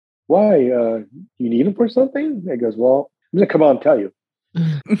 Why? You need him for something?" I goes, "Well, I'm going to come out and tell you.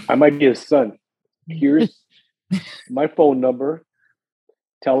 I might be his son. Here's my phone number.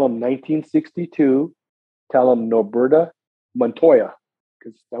 Tell him 1962. Tell him Norberta Montoya,"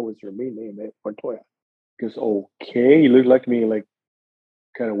 because that was her main name, Montoya. He goes, "Okay." He looked like me, like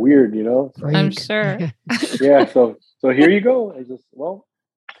kind of weird, So, I'm sure. yeah. So here you go. I just, well,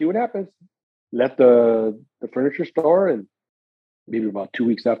 see what happens. Left the furniture store, and maybe about 2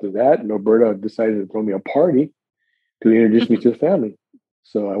 weeks after that, Norberta decided to throw me a party to introduce me to the family.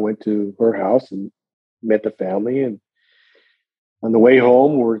 So I went to her house and met the family, and on the way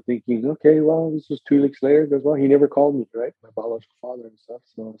home, we're thinking, okay, well, this was 2 weeks later. He goes, "Well, he never called me, right? My biological father and stuff."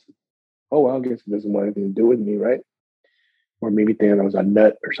 So I said, "Oh, well, I guess he doesn't want anything to do with me, right?" Or maybe thinking I was a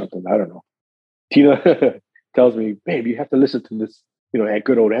nut or something. I don't know. Tina tells me, "Babe, you have to listen to this, at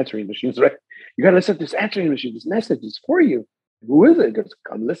good old answering machines, right? You got to listen to this answering machine. This message is for you." "Who is it?" He goes,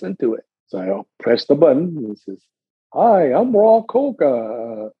 "Come listen to it." So I press the button and it says, "Hi, I'm Raul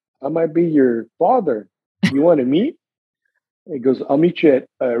Coca. I might be your father. You want to meet?" He goes, "I'll meet you at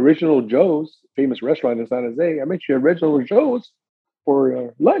Original Joe's, famous restaurant in San Jose. I met you at Original Joe's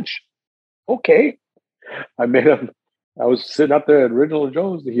for lunch." Okay. I met him. I was sitting up there at Original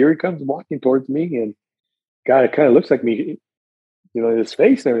Joe's. Here he comes walking towards me, and guy kind of looks like me. His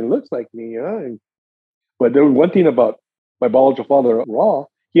face and everything looks like me. But there was one thing about my biological father, Raw.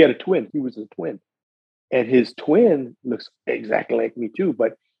 He had a twin. He was a twin, and his twin looks exactly like me too.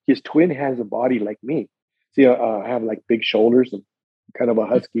 But his twin has a body like me. See, I have like big shoulders and kind of a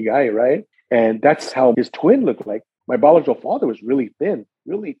husky guy, right? And that's how his twin looked like. My biological father was really thin,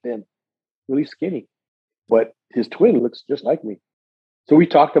 really skinny. But his twin looks just like me. So we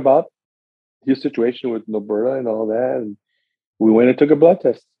talked about his situation with Norberta and all that. And we went and took a blood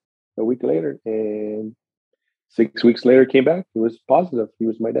test a week later. And 6 weeks later, came back. It was positive. He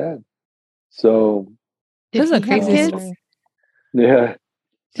was my dad. So Did This is a he have crazy kids? story. yeah.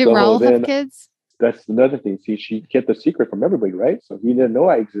 Did So Raul then have kids? that's another thing. See, she kept the secret from everybody, right? So he didn't know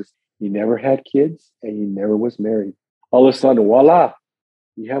I exist. He never had kids and he never was married. All of a sudden, voila,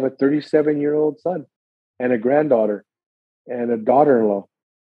 you have a 37-year-old son and a granddaughter and a daughter-in-law.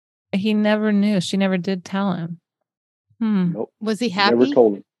 He never knew. She never did tell him. Nope. Was he Never happy?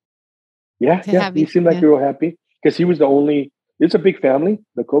 told him. Yeah, to yeah. have He you? seemed like Yeah. real happy because he was the only. It's a big family.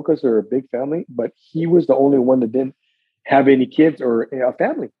 The Cocas are a big family, but he was the only one that didn't have any kids or a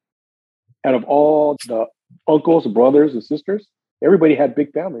family. Out of all the uncles, brothers, and sisters, everybody had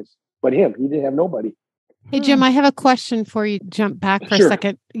big families, but him, he didn't have nobody. Hey, Jim, I have a question for you. Jump back for Sure. a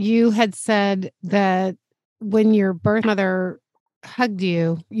second. You had said that when your birth mother hugged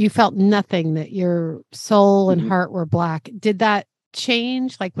you, you felt nothing, that your soul and Mhm. heart were black. Did that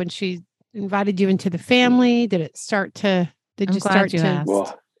change? Like when she invited you into the family, did it start to, did I'm you glad start you to? asked.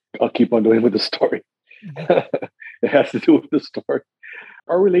 Well, I'll keep on doing with the story. It has to do with the story.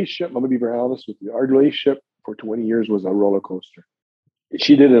 Our relationship, I'm going to be very honest with you. Our relationship for 20 years was a roller coaster.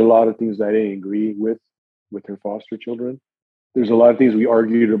 She did a lot of things that I didn't agree with her foster children. There's a lot of things we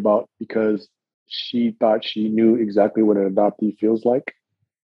argued about because she thought she knew exactly what an adoptee feels like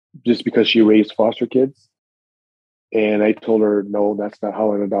just because she raised foster kids. And I told her, no, that's not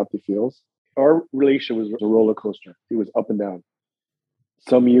how an adoptee feels. Our relationship was a roller coaster. It was up and down.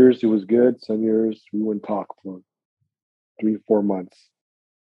 Some years it was good. Some years we wouldn't talk for 3-4 months,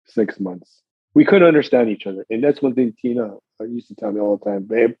 6 months. We couldn't understand each other. And that's one thing Tina used to tell me all the time,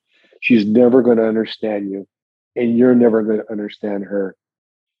 babe, she's never going to understand you. And you're never going to understand her.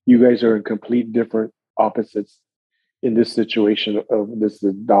 You guys are in complete different opposites in this situation of this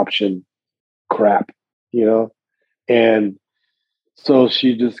adoption crap, you know? And so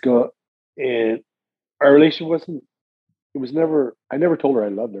she just go, and our relation wasn't, it was never, I never told her I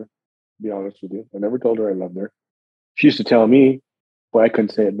loved her, to be honest with you. I never told her I loved her. She used to tell me, but I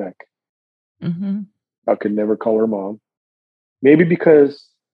couldn't say it back. Mm-hmm. I could never call her mom. Maybe because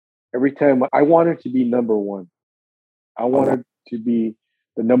every time I wanted to be number one. I wanted to be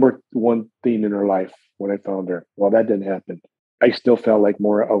the number one thing in her life when I found her. Well, that didn't happen. I still felt like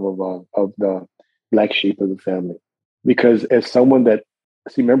more of the black sheep of the family. Because as someone that,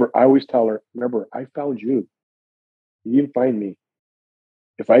 see, remember, I always tell her, remember, I found you. You didn't find me.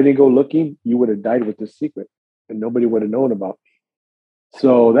 If I didn't go looking, you would have died with this secret and nobody would have known about me.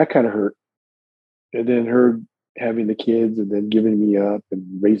 So that kind of hurt. And then her having the kids and then giving me up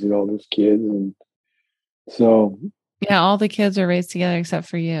and raising all those kids. And so. Yeah, all the kids are raised together except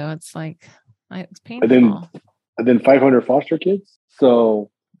for you. It's like, it's painful. And then 500 foster kids.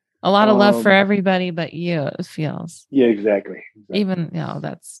 So. A lot of love for everybody but you, it feels. Yeah, exactly. Even,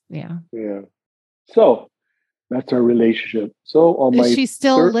 that's, yeah. Yeah. So that's our relationship. So on Is she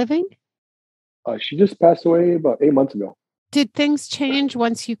still living? She just passed away about 8 months ago. Did things change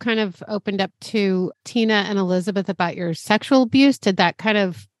once you kind of opened up to Tina and Elizabeth about your sexual abuse? Did that kind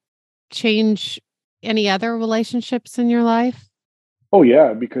of change any other relationships in your life? Oh,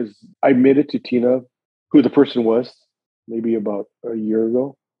 yeah, because I admitted to Tina who the person was maybe about a year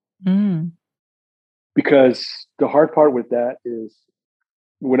ago. Mm. Because the hard part with that is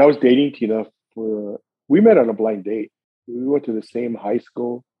when I was dating Tina, we met on a blind date. We went to the same high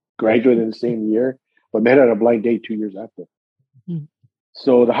school, graduated in the same year, but met on a blind date 2 years after. Mm.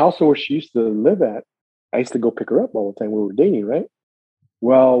 So the house where she used to live at, I used to go pick her up all the time when we were dating, right?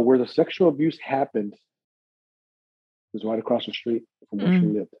 Well, where the sexual abuse happened was right across the street from where she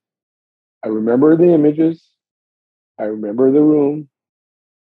lived. I remember the images. I remember the room.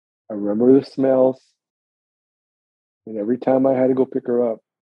 I remember the smells. And every time I had to go pick her up,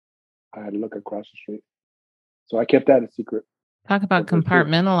 I had to look across the street. So I kept that a secret. Talk about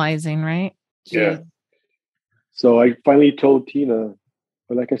compartmentalizing, right? Yeah. So I finally told Tina,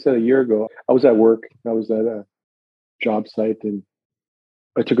 but like I said, a year ago, I was at work. I was at a job site and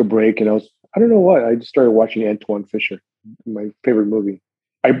I took a break and I don't know what, I just started watching Antoine Fisher, my favorite movie.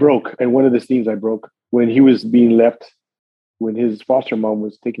 I broke. And one of the scenes I broke when he was being left, when his foster mom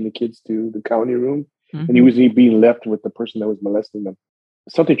was taking the kids to the county room and he was being left with the person that was molesting them.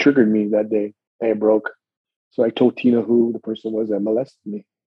 Something triggered me that day and I broke. So I told Tina who the person was that molested me.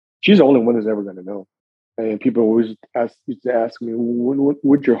 She's the only one that's ever going to know. And people always used to ask me, what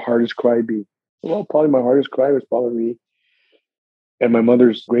would your hardest cry be? Well, probably my hardest cry was probably at my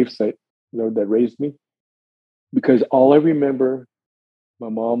mother's gravesite, that raised me. Because all I remember my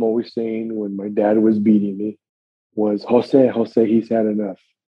mom always saying when my dad was beating me was, Jose, he's had enough.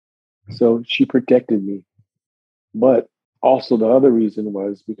 So she protected me. But also the other reason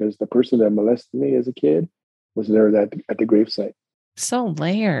was because the person that molested me as a kid was there at the gravesite. So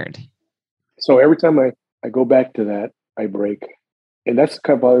layered. So every time I go back to that, I break. And that's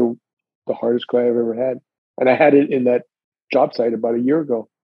kind of probably the hardest cry I've ever had. And I had it in that job site about a year ago.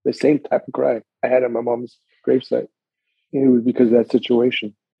 The same type of cry I had at my mom's gravesite. And it was because of that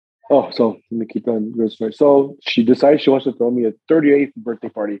situation. Oh, so let me keep on the story. So she decides she wants to throw me a 38th birthday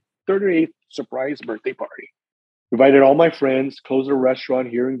party. 38th surprise birthday party. Invited all my friends, closed a restaurant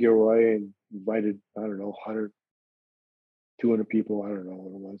here in Gilroy, and invited, I don't know, 100, 200 people. I don't know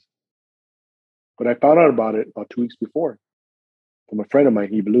what it was. But I found out about it about 2 weeks before from a friend of mine.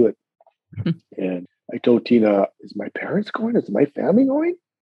 He blew it. And I told Tina, is my parents going? Is my family going?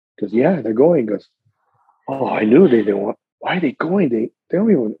 Because, yeah, they're going. He goes, oh, I knew they didn't want. Why are they going? They don't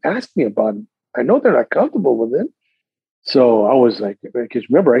even ask me about it. I know they're not comfortable with it. So I was like, because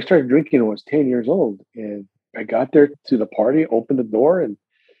remember, I started drinking when I was 10 years old. And I got there to the party, opened the door, and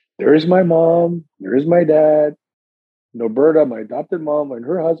there's my mom, there's my dad, Norberta, my adopted mom, and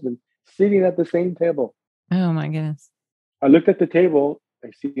her husband sitting at the same table. Oh, my goodness. I looked at the table. I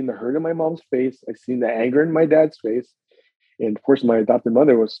seen the hurt in my mom's face. I seen the anger in my dad's face. And of course, my adopted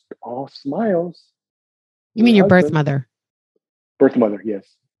mother was all smiles. You mean your birth mother? Birth mother, yes.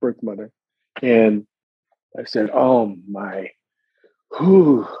 Birth mother. And I said, oh my,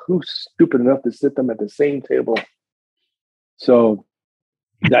 who's stupid enough to sit them at the same table? So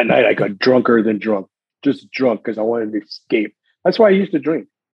that night I got drunker than drunk, just drunk because I wanted to escape. That's why I used to drink.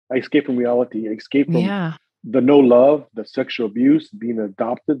 I escaped from reality. I escaped from the no love, the sexual abuse, being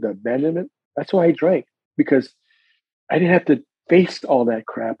adopted, the abandonment. That's why I drank, because I didn't have to face all that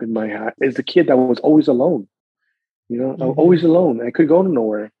crap in my heart. As a kid, I was always alone. I was always alone. I could go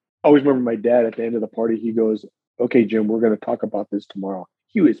nowhere. I always remember my dad at the end of the party, he goes, okay, Jim, we're going to talk about this tomorrow.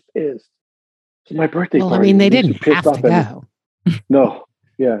 He was pissed. It's my birthday party. I mean, they didn't have to go. No.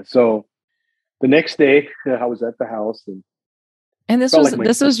 Yeah. So the next day I was at the house, and this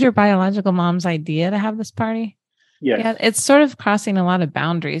was your biological mom's idea to have this party. Yes. Yeah, it's sort of crossing a lot of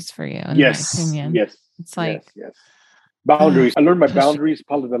boundaries for you, in my opinion. Yes. It's like yes. Boundaries. I learned my boundaries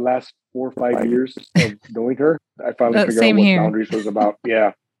probably the last 4 or 5 years of knowing her. I finally figured out what boundaries was about.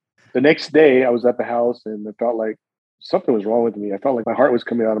 Yeah. The next day I was at the house and I felt like something was wrong with me. I felt like my heart was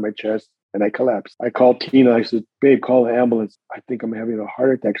coming out of my chest and I collapsed. I called Tina. I said, babe, call the ambulance. I think I'm having a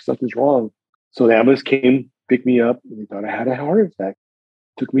heart attack. Something's wrong. So the ambulance came, picked me up, and they thought I had a heart attack.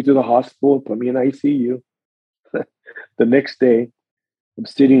 Took me to the hospital, put me in ICU. The next day, I'm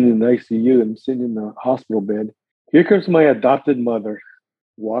sitting in the ICU. I'm sitting in the hospital bed. Here comes my adopted mother,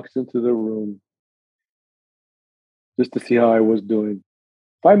 walks into the room just to see how I was doing.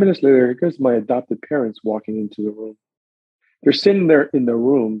 5 minutes later, here comes my adopted parents walking into the room. They're sitting there in the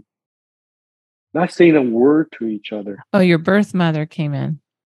room, not saying a word to each other. Oh, your birth mother came in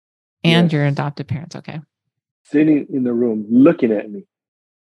and your adopted parents. Okay. Sitting in the room, looking at me,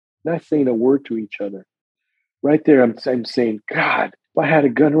 not saying a word to each other. Right there, I'm saying, God, if I had a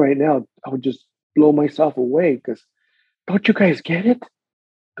gun right now, I would just blow myself away, because don't you guys get it?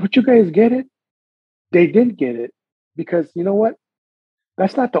 Don't you guys get it? They didn't get it, because you know what?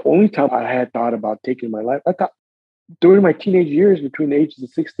 That's not the only time I had thought about taking my life. I thought during my teenage years, between the ages of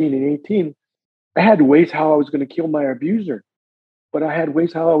 16 and 18, I had ways how I was going to kill my abuser, but I had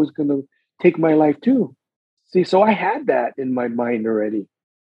ways how I was going to take my life too. See, so I had that in my mind already.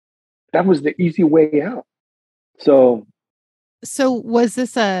 That was the easy way out. So was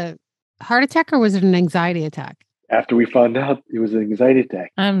this a heart attack or was it an anxiety attack? After we found out, it was an anxiety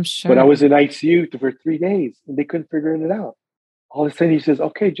attack. I'm sure. But I was in ICU for 3 days and they couldn't figure it out. All of a sudden he says,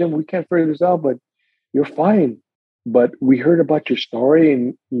 okay, Jim, we can't figure this out, but you're fine. But we heard about your story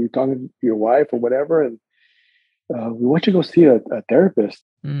and you're talking to your wife or whatever. And we want you to go see a therapist.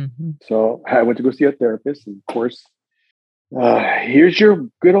 Mm-hmm. So I went to go see a therapist. And of course, here's your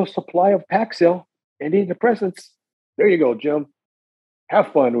good old supply of Paxil, antidepressants. There you go, Jim.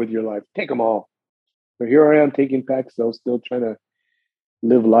 Have fun with your life. Take them all. So here I am taking Paxil, still trying to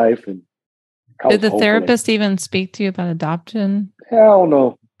live life. And did the therapist even speak to you about adoption? Hell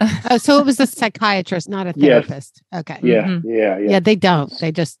no. Oh, so it was a psychiatrist, not a therapist. Yes. Okay. Yeah, yeah. They don't.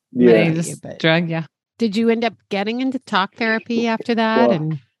 They just drug. Yeah. Did you end up getting into talk therapy after that? Well,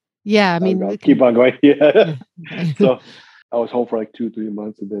 and I mean, I'll keep on going. Yeah. So I was home for like 2-3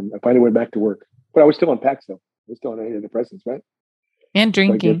 months, and then I finally went back to work. But I was still on Paxil. I was still on antidepressants, right? And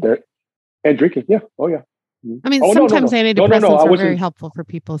drinking. And drinking, yeah. Oh, yeah. I mean, sometimes antidepressants are very helpful for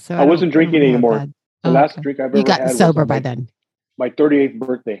people. So I wasn't drinking anymore. The last drink I've ever had. You got sober by then. My 38th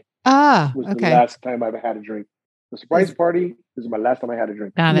birthday. Ah, was the last time I've had a drink. The surprise party is my last time I had a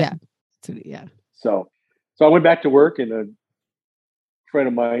drink. Got it. Yeah. So I went back to work, and a friend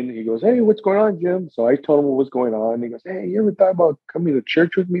of mine, he goes, hey, what's going on, Jim? So I told him what was going on. He goes, hey, you ever thought about coming to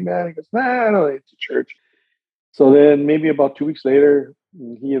church with me, man? He goes, nah, I don't need to church. So then maybe about 2 weeks later,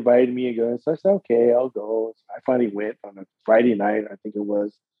 he invited me and goes, so I said, okay, I'll go. So I finally went on a Friday night, I think it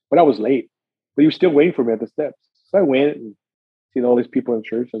was, but I was late. But he was still waiting for me at the steps. So I went and seen all these people in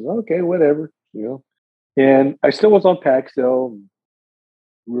church. I was like, okay, whatever, And I still was on Paxil.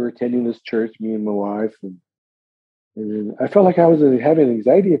 We were attending this church, me and my wife, and then I felt like I was having an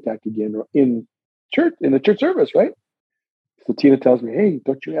anxiety attack again in the church service, right? So Tina tells me, hey,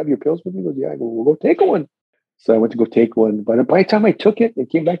 don't you have your pills with me? He goes, yeah. I go, we'll go take one. So I went to go take one. But by the time I took it and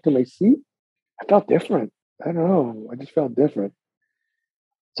came back to my seat, I felt different. I don't know. I just felt different.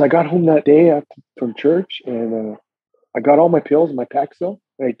 So I got home that day from church, and I got all my pills, my Paxil,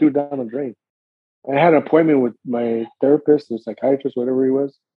 and I threw it down the drain. I had an appointment with my therapist or psychiatrist, whatever he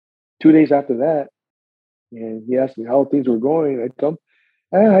was, 2 days after that. And he asked me how things were going. I told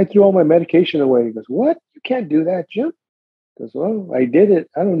him, I threw all my medication away. He goes, what? You can't do that, Jim. He goes, well, I did it.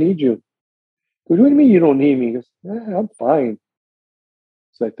 I don't need you. He goes, what do you mean you don't need me? He goes, I'm fine.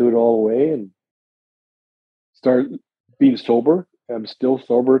 So I threw it all away and started being sober. I'm still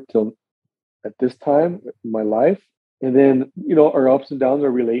sober till at this time in my life. And then, our ups and downs, our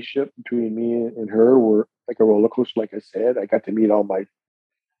relationship between me and her were like a roller coaster. Like I said, I got to meet all my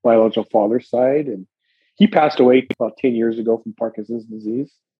biological father's side, and he passed away about 10 years ago from Parkinson's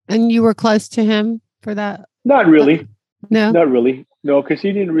disease. And you were close to him for that? Not really. No? Not really. No, because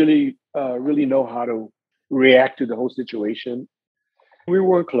he didn't really know how to react to the whole situation. We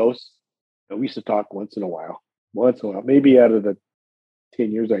weren't close. We used to talk once in a while. Maybe out of the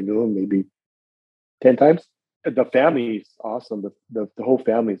 10 years I knew him, maybe 10 times. The family is awesome. The whole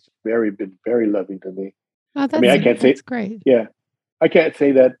family is been very loving to me. Oh, that's, I can't say that's great. Yeah, I can't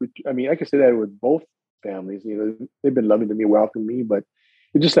say that. I can say that with both families. They've been loving to me, welcoming me, but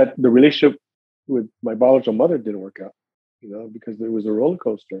it's just that the relationship with my biological mother didn't work out. Because there was a roller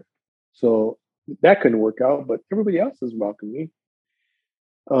coaster, so that couldn't work out. But everybody else has welcomed me.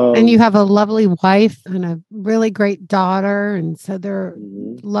 And you have a lovely wife and a really great daughter, and so there are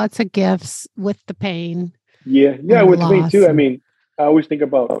lots of gifts with the pain. Yeah, with me too. I always think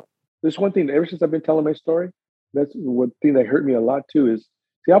about this one thing. Ever since I've been telling my story, that's one thing that hurt me a lot too. Is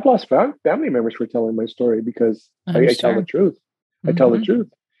I've lost family members for telling my story because I tell the truth. I tell the truth,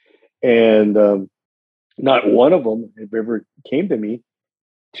 and not one of them have ever came to me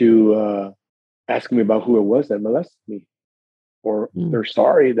to ask me about who it was that molested me, or they're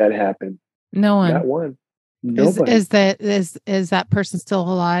sorry that happened. No one. Not one. Nobody. Is that person still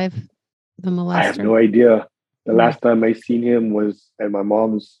alive? The molester? I have no idea. The last time I seen him was at my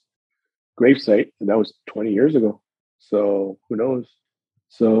mom's gravesite, and that was 20 years ago. So who knows?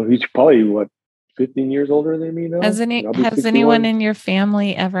 So he's probably 15 years older than me now. Has anyone in your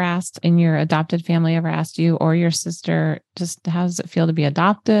family in your adopted family ever asked you or your sister, just how does it feel to be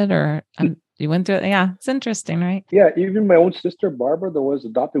adopted? Or you went through it? Yeah, it's interesting, right? Yeah, even my own sister, Barbara, that was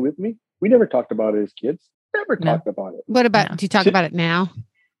adopted with me, we never talked about it as kids. Never talked about it. What about, do you talk about it now?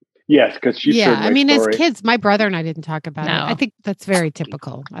 Yes, because she shared my story. As kids, my brother and I didn't talk about it. I think that's very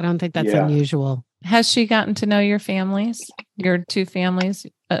typical. I don't think that's unusual. Has she gotten to know your families, your two families?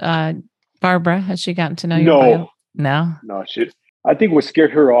 Barbara, has she gotten to know you? No. I think what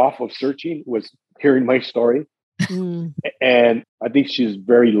scared her off of searching was hearing my story. And I think she's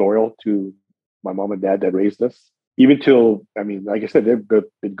very loyal to my mom and dad that raised us. Even till, like I said, they've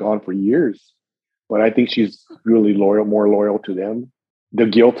been gone for years. But I think she's really more loyal to them. The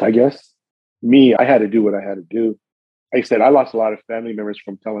guilt, I guess. Me, I had to do what I had to do. Like I said, I lost a lot of family members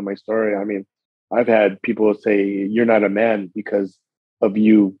from telling my story. I've had people say, "You're not a man because of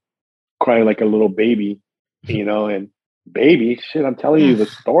you crying like a little baby," and baby, shit, I'm telling you the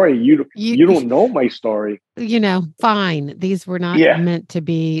story. You don't know my story. Fine. These were not meant to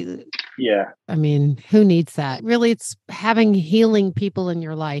be. Yeah. Who needs that? Really, it's having healing people in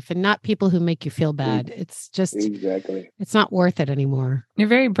your life and not people who make you feel bad. It's just exactly. It's not worth it anymore. You're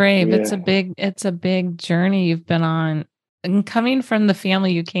very brave. Yeah. It's a big journey you've been on. And coming from the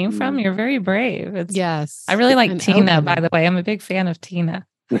family you came from, you're very brave. Yes. I really like Tina, by the way. I'm a big fan of Tina.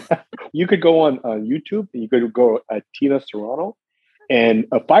 You could go on YouTube. You could go at Tina Serrano, and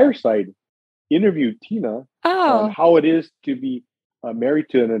a Fireside interviewed Tina on how it is to be married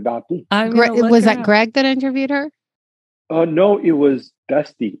to an adoptee. Was that Greg that interviewed her? No, it was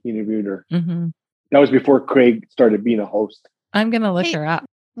Dusty interviewed her. Mm-hmm. That was before Craig started being a host. I'm going to look her up.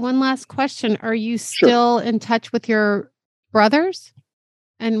 One last question. Are you still in touch with your brothers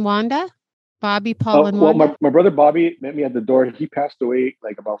and Wanda? Bobby, Paul, and Wanda? Well, my brother Bobby met me at the door. He passed away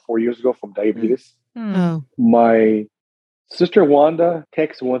like about 4 years ago from diabetes. Oh. My sister Wanda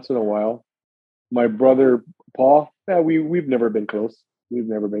texts once in a while. My brother Paul, we've never been close.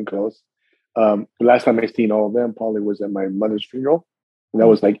 The last time I seen all of them probably was at my mother's funeral. And that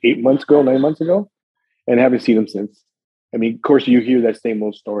was like 9 months ago. And I haven't seen them since. Of course, you hear that same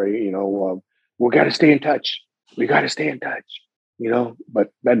old story, we got to stay in touch.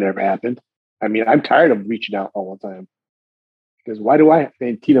 But that never happened. I'm tired of reaching out all the time. Because why do I?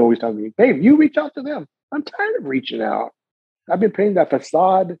 And Tina always tells me, "Babe, you reach out to them." I'm tired of reaching out. I've been playing that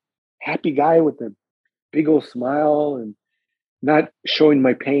facade, happy guy with a big old smile and not showing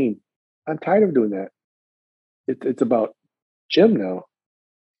my pain. I'm tired of doing that. It's about Jim now.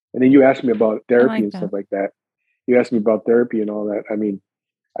 And then you asked me about therapy and stuff like that. You asked me about therapy and all that.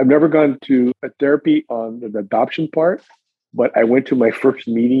 I've never gone to a therapy on the adoption part, but I went to my first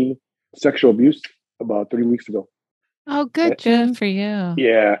meeting, sexual abuse, about 3 weeks ago. Oh, good, Jim, for you.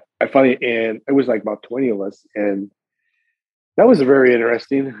 Yeah, and it was like about 20 of us. And that was very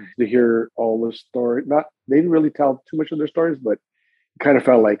interesting to hear all the story. They didn't really tell too much of their stories, but it kind of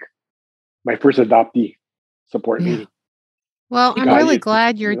felt like my first adoptee support meeting. Well, I'm God, really you-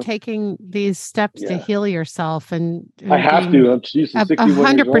 glad you're you know. taking these steps to Yeah. heal yourself, and I have being to. I'm she's 61 years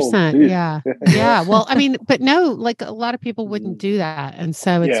old. 100%. Jeez. Yeah. Yeah. Well, I mean, but no, like a lot of people wouldn't do that. And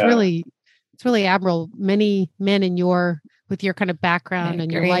so it's Yeah. really admirable. Many men with your kind of background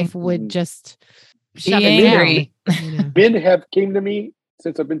and your agree. life would Mhm. just Be shut it angry. down. You know? Men have came to me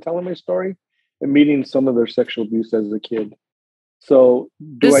since I've been telling my story and meeting some of their sexual abuse as a kid. So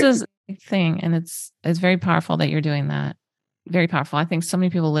This is a thing, and it's very powerful that you're doing that. Very powerful. I think so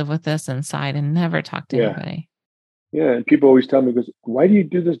many people live with this inside and never talk to Yeah. anybody. Yeah, and people always tell me, "Goes, why do you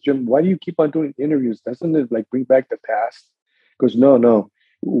do this, Jim? Why do you keep on doing interviews? Doesn't it like bring back the past?" Goes, no.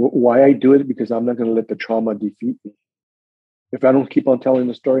 Why I do it because I'm not going to let the trauma defeat me. If I don't keep on telling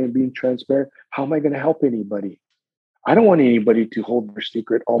the story and being transparent, how am I going to help anybody? I don't want anybody to hold their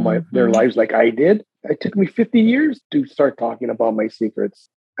secret all their Mhm. lives like I did. It took me 50 years to start talking about my secrets.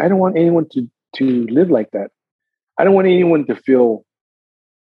 I don't want anyone to live like that. I don't want anyone to feel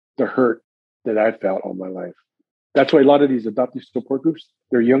the hurt that I felt all my life. That's why a lot of these adoptive support groups,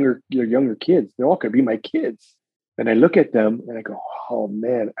 they're younger kids. They all could be my kids. And I look at them and I go, oh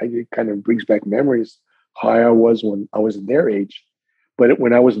man, it kind of brings back memories how I was when I was their age. But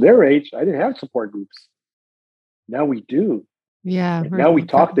when I was their age, I didn't have support groups. Now we do. Yeah. And now we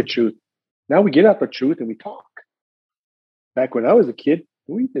talk the truth. Now we get out the truth and we talk. Back when I was a kid,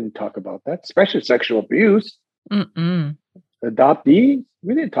 we didn't talk about that, especially sexual abuse. Mm-mm. Adoptees,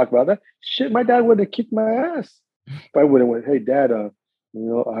 we didn't talk about that. Shit, my dad would have kicked my ass if I would have went, hey, Dad, I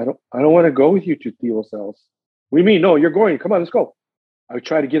don't want to go with you to Theo cells. What do you mean? No, you're going. Come on, let's go. I would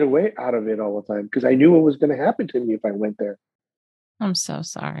try to get away out of it all the time because I knew what was going to happen to me if I went there. I'm so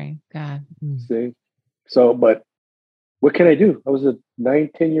sorry. God. See? So, but what can I do? I was a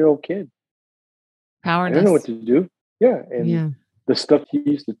 9-10-year-old kid. I didn't know what to do. Yeah. And the stuff he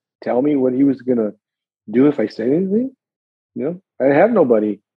used to tell me what he was going to do if I said anything, I have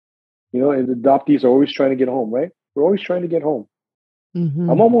nobody, and the adoptees are always trying to get home, right? We're always trying to get home. Mm-hmm.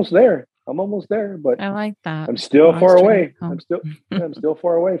 I'm almost there, but I like that. I'm still far away. I'm I'm still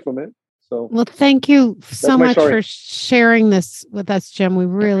far away from it. So, well, thank you so much story. for sharing this with us, Jim. We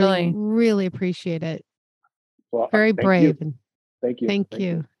really appreciate it. Well, very brave. You. Thank you. Thank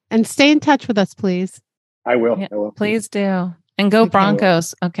you. And stay in touch with us, please. I will. Yeah, I will. Please do. And go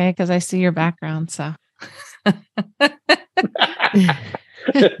Broncos. Okay. Because I see your background. So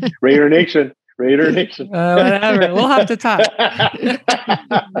Raider Nation. Whatever. We'll have to talk. All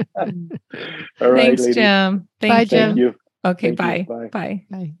right, Thanks, ladies. Jim. Bye, Jim. Thank you. Okay. Thank Bye. you. Bye.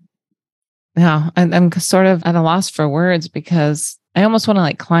 Bye. Now, I'm sort of at a loss for words because I almost want to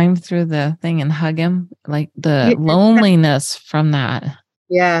like climb through the thing and hug him, like the loneliness from that.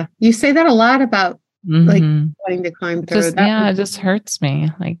 Yeah. You say that a lot about like wanting to climb through. It just hurts me.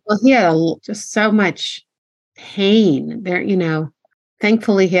 Like, well, he had just so much pain there,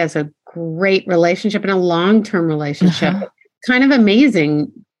 thankfully he has a great relationship and a long-term relationship. Kind of amazing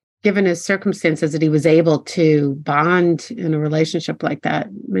given his circumstances that he was able to bond in a relationship like that.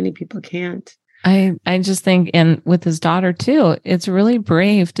 Many people can't. I just think, and with his daughter too, it's really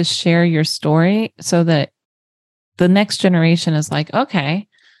brave to share your story so that the next generation is like, okay,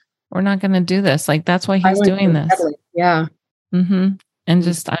 we're not going to do this. Like, that's why he's doing this. Yeah. And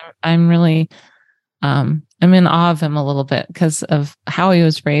just, I'm really, I'm in awe of him a little bit because of how he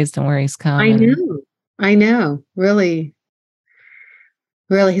was raised and where he's come. I know. Really,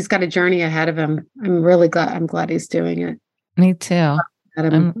 he's got a journey ahead of him. I'm really glad. I'm glad he's doing it. Me too.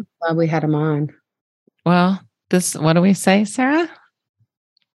 I'm glad we had him on. Well, what do we say, Sarah?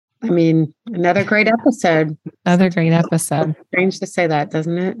 I mean, another great episode. Strange to say that,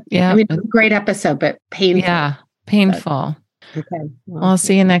 doesn't it? Yeah. I mean, great episode, but painful. Yeah, painful. Okay. Well, I'll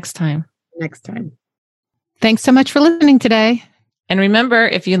see you next time. Thanks so much for listening today. And remember,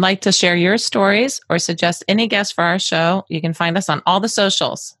 if you'd like to share your stories or suggest any guests for our show, you can find us on all the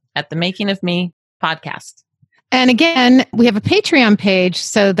socials at The Making of Me podcast. And again, we have a Patreon page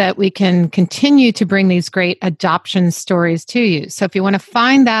so that we can continue to bring these great adoption stories to you. So if you want to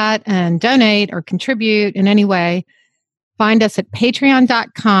find that and donate or contribute in any way, find us at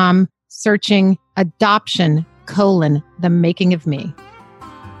patreon.com, searching adoption: The Making of Me.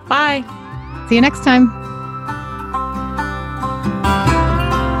 Bye. See you next time.